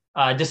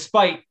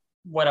 Despite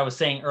what I was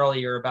saying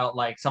earlier about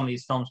some of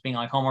these films being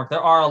homework, there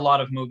are a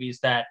lot of movies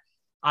that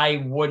I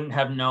wouldn't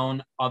have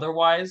known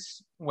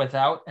otherwise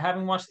without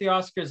having watched the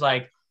Oscars.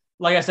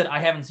 Like I said, I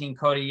haven't seen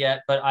Coda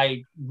yet, but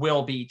I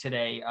will be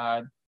today.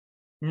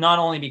 Not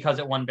only because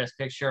it won Best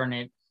Picture and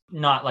it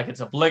not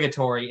it's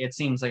obligatory, it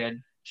seems like a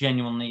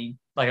genuinely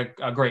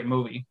a great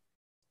movie.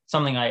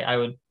 Something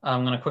I'm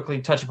going to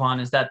quickly touch upon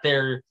is that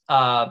there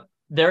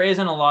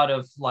isn't a lot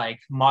of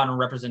modern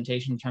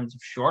representation in terms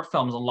of short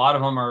films. A lot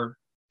of them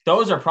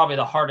those are probably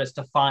the hardest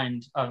to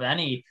find of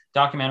any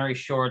documentary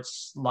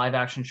shorts, live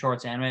action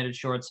shorts, animated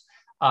shorts.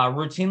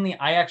 Routinely,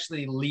 I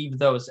actually leave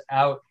those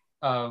out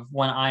of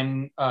when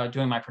I'm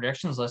doing my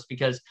predictions list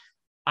because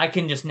I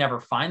can just never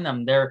find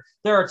them. There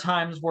are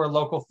times where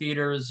local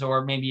theaters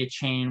or maybe a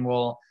chain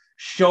will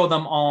show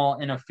them all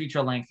in a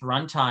feature-length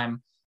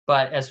runtime.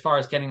 But as far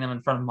as getting them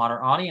in front of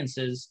modern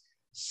audiences,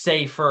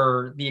 say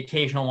for the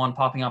occasional one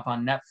popping up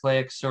on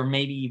Netflix or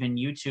maybe even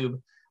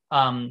YouTube,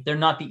 they're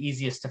not the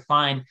easiest to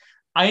find.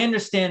 I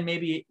understand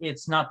maybe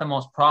it's not the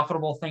most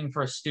profitable thing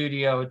for a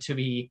studio to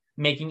be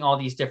making all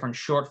these different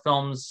short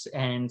films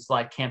and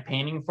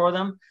campaigning for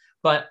them,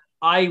 but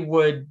I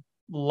would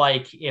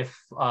if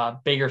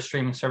bigger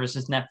streaming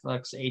services,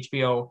 Netflix,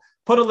 HBO,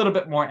 put a little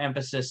bit more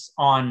emphasis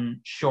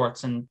on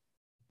shorts, and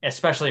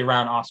especially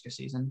around Oscar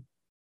season.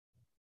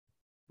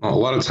 Well, a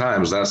lot of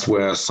times that's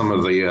where some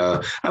of the,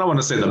 I don't want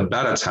to say the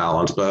better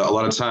talent, but a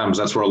lot of times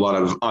that's where a lot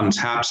of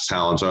untapped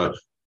talent or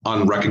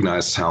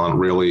unrecognized talent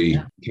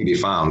really can be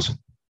found.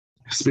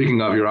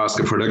 Speaking of your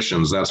Oscar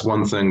predictions, that's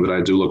one thing that I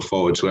do look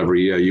forward to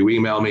every year. You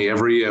email me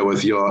every year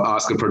with your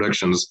Oscar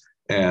predictions,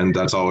 And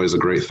that's always a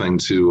great thing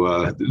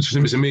to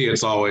me,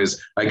 it's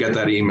always, I get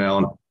that email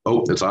and,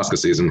 oh, it's Oscar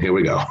season. Here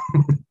we go.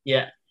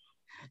 Yeah.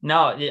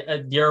 No,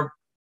 you're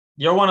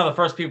one of the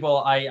first people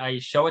I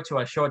show it to.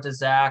 I show it to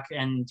Zach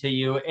and to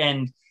you,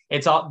 and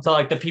it's all to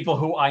like the people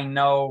who I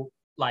know,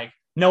 like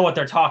know what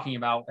they're talking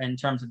about in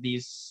terms of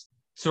these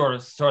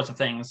sorts of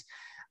things.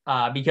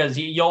 Because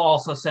you'll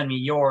also send me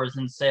yours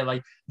and say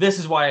like, this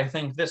is why I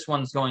think this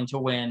one's going to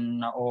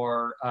win,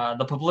 or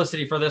the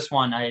publicity for this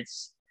one.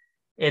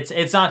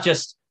 It's not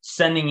just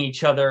sending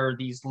each other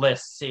these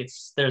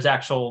lists. There's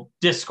actual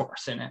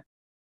discourse in it.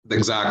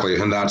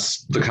 Exactly. And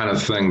that's the kind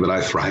of thing that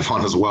I thrive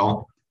on as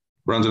well.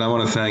 Brendan, I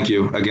want to thank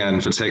you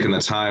again for taking the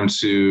time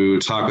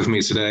to talk with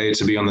me today,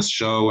 to be on this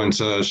show, and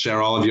to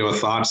share all of your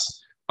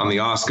thoughts on the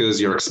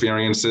Oscars, your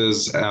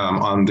experiences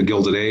on the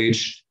Gilded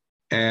Age.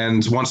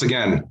 And once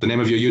again, the name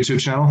of your YouTube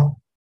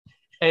channel?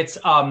 It's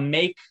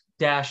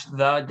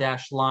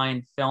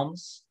make-the-line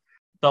films.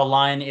 The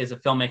line is a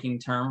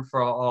filmmaking term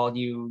for all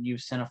you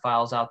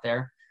cinephiles out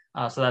there.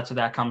 So that's where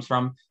that comes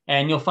from.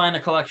 And you'll find a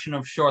collection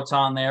of shorts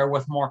on there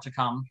with more to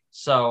come.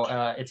 So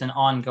it's an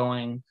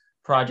ongoing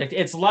project.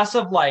 It's less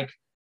of like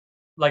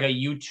a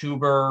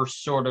YouTuber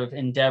sort of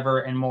endeavor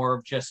and more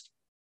of just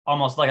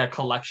almost like a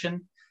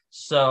collection.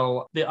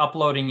 So the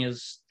uploading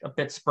is a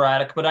bit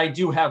sporadic, but I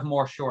do have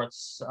more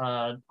shorts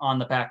on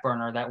the back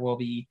burner that will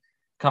be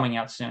coming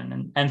out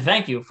soon. And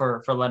thank you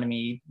for letting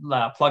me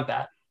plug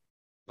that.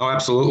 Oh,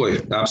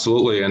 absolutely.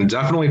 Absolutely. And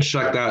definitely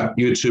check that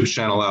YouTube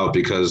channel out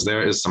because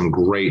there is some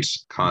great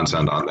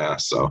content on there.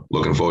 So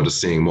looking forward to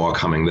seeing more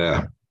coming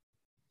there.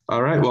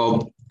 All right.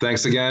 Well,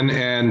 thanks again.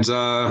 And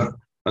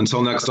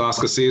until next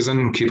Oscar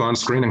season, keep on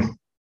screening.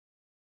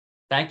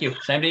 Thank you.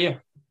 Same to you.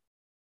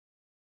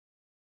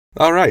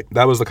 All right,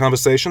 that was the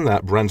conversation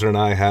that Brendan and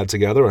I had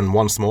together, and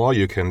once more,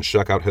 you can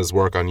check out his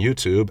work on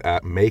YouTube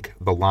at Make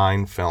the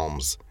Line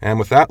Films. And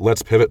with that,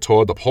 let's pivot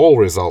toward the poll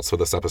results for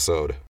this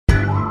episode.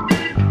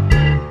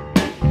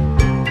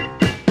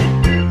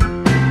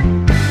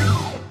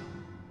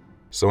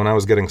 So when I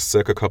was getting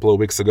sick a couple of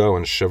weeks ago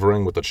and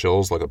shivering with the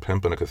chills like a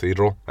pimp in a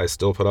cathedral, I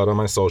still put out on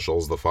my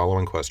socials the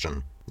following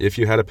question. If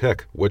you had to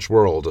pick, which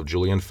world of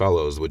Julian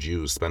Fellowes would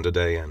you spend a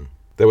day in?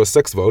 There were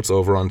 6 votes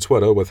over on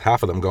Twitter, with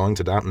half of them going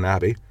to Downton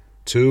Abbey,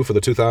 2 for the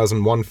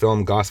 2001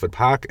 film Gosford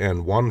Park,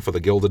 and 1 for The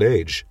Gilded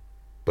Age.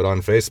 But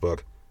on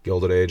Facebook,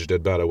 Gilded Age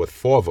did better with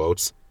 4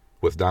 votes,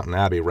 with Downton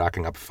Abbey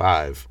racking up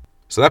 5.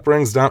 So that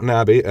brings Downton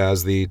Abbey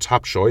as the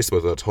top choice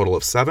with a total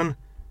of 7,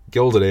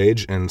 Gilded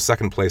Age in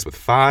second place with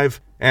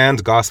 5,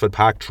 and Gosford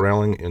Park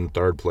trailing in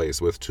third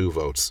place with 2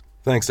 votes.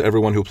 Thanks to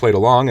everyone who played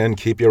along, and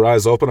keep your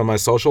eyes open on my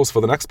socials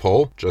for the next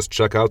poll. Just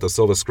check out the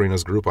Silver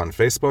Screeners group on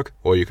Facebook,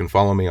 or you can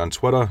follow me on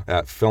Twitter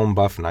at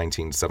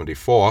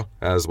FilmBuff1974,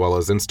 as well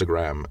as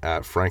Instagram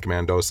at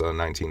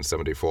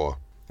FrankMendoza1974.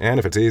 And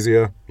if it's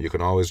easier, you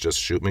can always just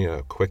shoot me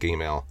a quick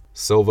email,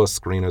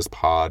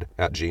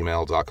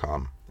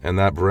 silverscreenerspod@gmail.com. And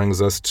that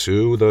brings us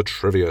to the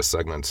trivia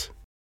segment.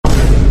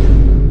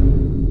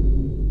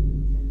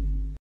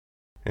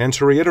 And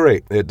to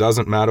reiterate, it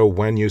doesn't matter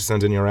when you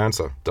send in your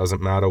answer.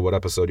 Doesn't matter what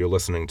episode you're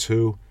listening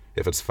to,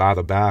 if it's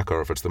farther back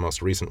or if it's the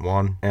most recent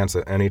one.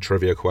 Answer any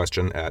trivia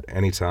question at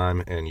any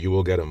time, and you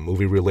will get a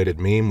movie-related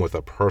meme with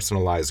a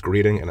personalized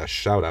greeting and a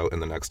shout-out in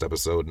the next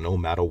episode, no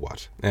matter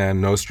what. And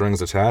no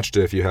strings attached.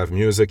 If you have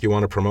music you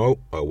want to promote,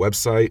 a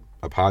website,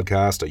 a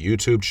podcast, a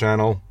YouTube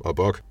channel, a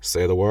book,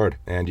 say the word,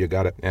 and you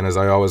got it. And as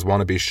I always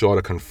want to be sure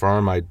to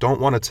confirm, I don't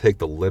want to take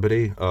the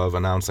liberty of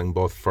announcing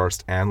both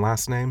first and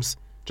last names,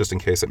 just in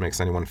case it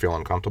makes anyone feel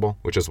uncomfortable,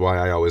 which is why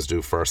I always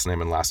do first name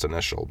and last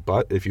initial.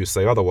 But if you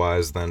say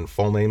otherwise, then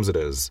full names it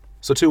is.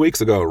 So 2 weeks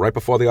ago, right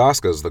before the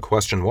Oscars, the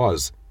question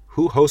was,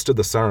 who hosted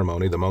the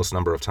ceremony the most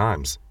number of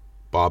times?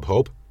 Bob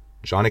Hope,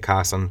 Johnny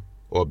Carson,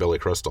 or Billy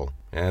Crystal?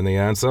 And the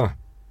answer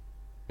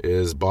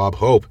is Bob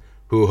Hope,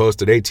 who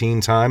hosted 18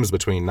 times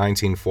between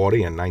 1940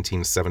 and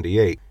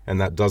 1978,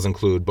 and that does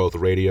include both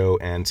radio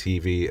and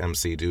TV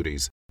MC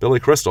duties. Billy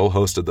Crystal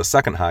hosted the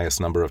second highest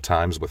number of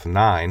times with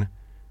 9,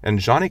 and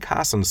Johnny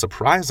Carson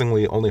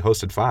surprisingly only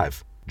hosted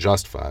 5.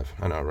 Just 5,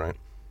 I know, right?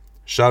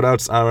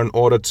 Shoutouts are in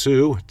order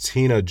to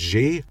Tina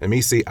G,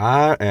 Amisi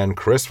R, and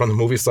Chris from the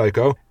movie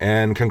Psycho.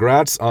 And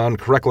congrats on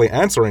correctly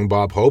answering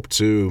Bob Hope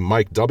to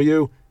Mike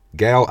W,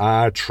 Gail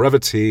R, Trevor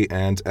T,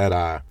 and Ed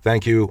R.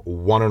 Thank you,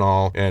 one and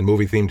all, and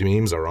movie-themed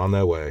memes are on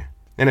their way.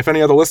 And if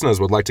any other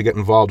listeners would like to get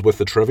involved with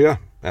the trivia,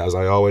 as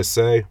I always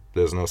say,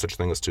 there's no such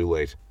thing as too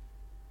late.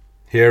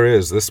 Here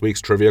is this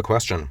week's trivia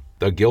question.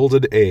 The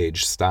Gilded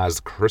Age stars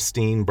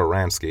Christine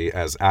Baranski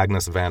as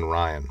Agnes Van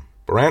Ryan.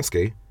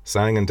 Baranski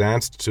sang and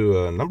danced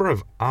to a number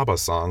of ABBA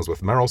songs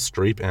with Meryl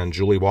Streep and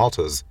Julie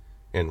Walters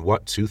in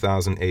what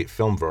 2008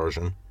 film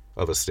version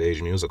of a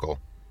stage musical?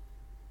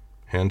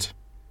 Hint,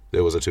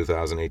 there was a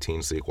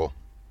 2018 sequel.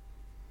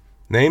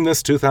 Name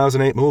this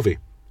 2008 movie.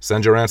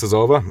 Send your answers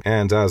over,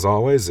 and as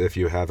always, if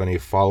you have any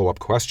follow-up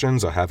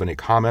questions or have any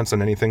comments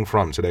on anything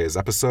from today's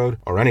episode,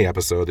 or any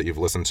episode that you've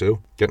listened to,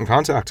 get in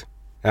contact.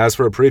 As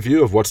for a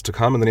preview of what's to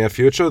come in the near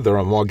future, there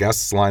are more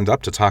guests lined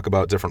up to talk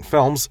about different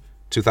films,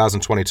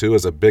 2022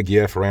 is a big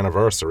year for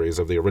anniversaries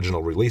of the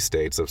original release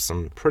dates of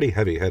some pretty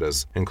heavy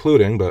hitters,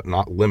 including, but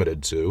not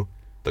limited to,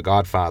 The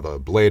Godfather,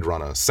 Blade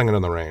Runner, Singin'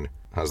 in the Rain.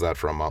 How's that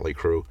for a motley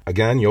crew?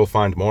 Again, you'll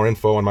find more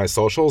info on my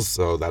socials,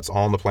 so that's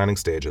all in the planning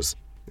stages.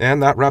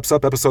 And that wraps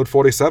up episode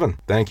 47.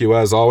 Thank you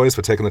as always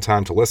for taking the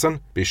time to listen.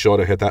 Be sure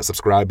to hit that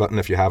subscribe button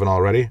if you haven't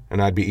already,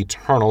 and I'd be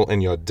eternal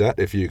in your debt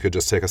if you could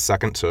just take a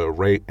second to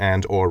rate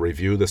and or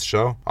review this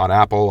show on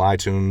Apple,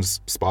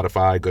 iTunes,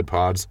 Spotify, Good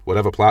Pods,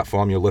 whatever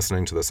platform you're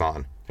listening to this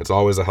on. It's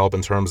always a help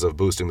in terms of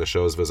boosting the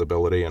show's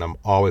visibility, and I'm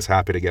always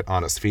happy to get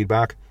honest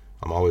feedback.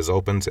 I'm always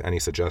open to any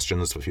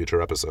suggestions for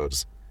future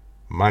episodes.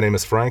 My name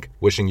is Frank,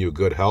 wishing you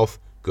good health,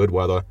 good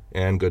weather,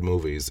 and good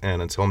movies.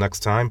 And until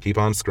next time, keep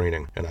on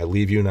screening. And I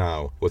leave you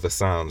now with the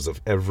sounds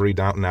of every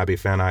Downton Abbey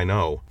fan I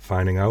know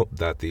finding out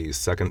that the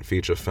second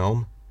feature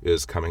film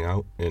is coming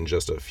out in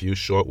just a few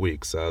short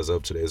weeks as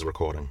of today's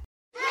recording.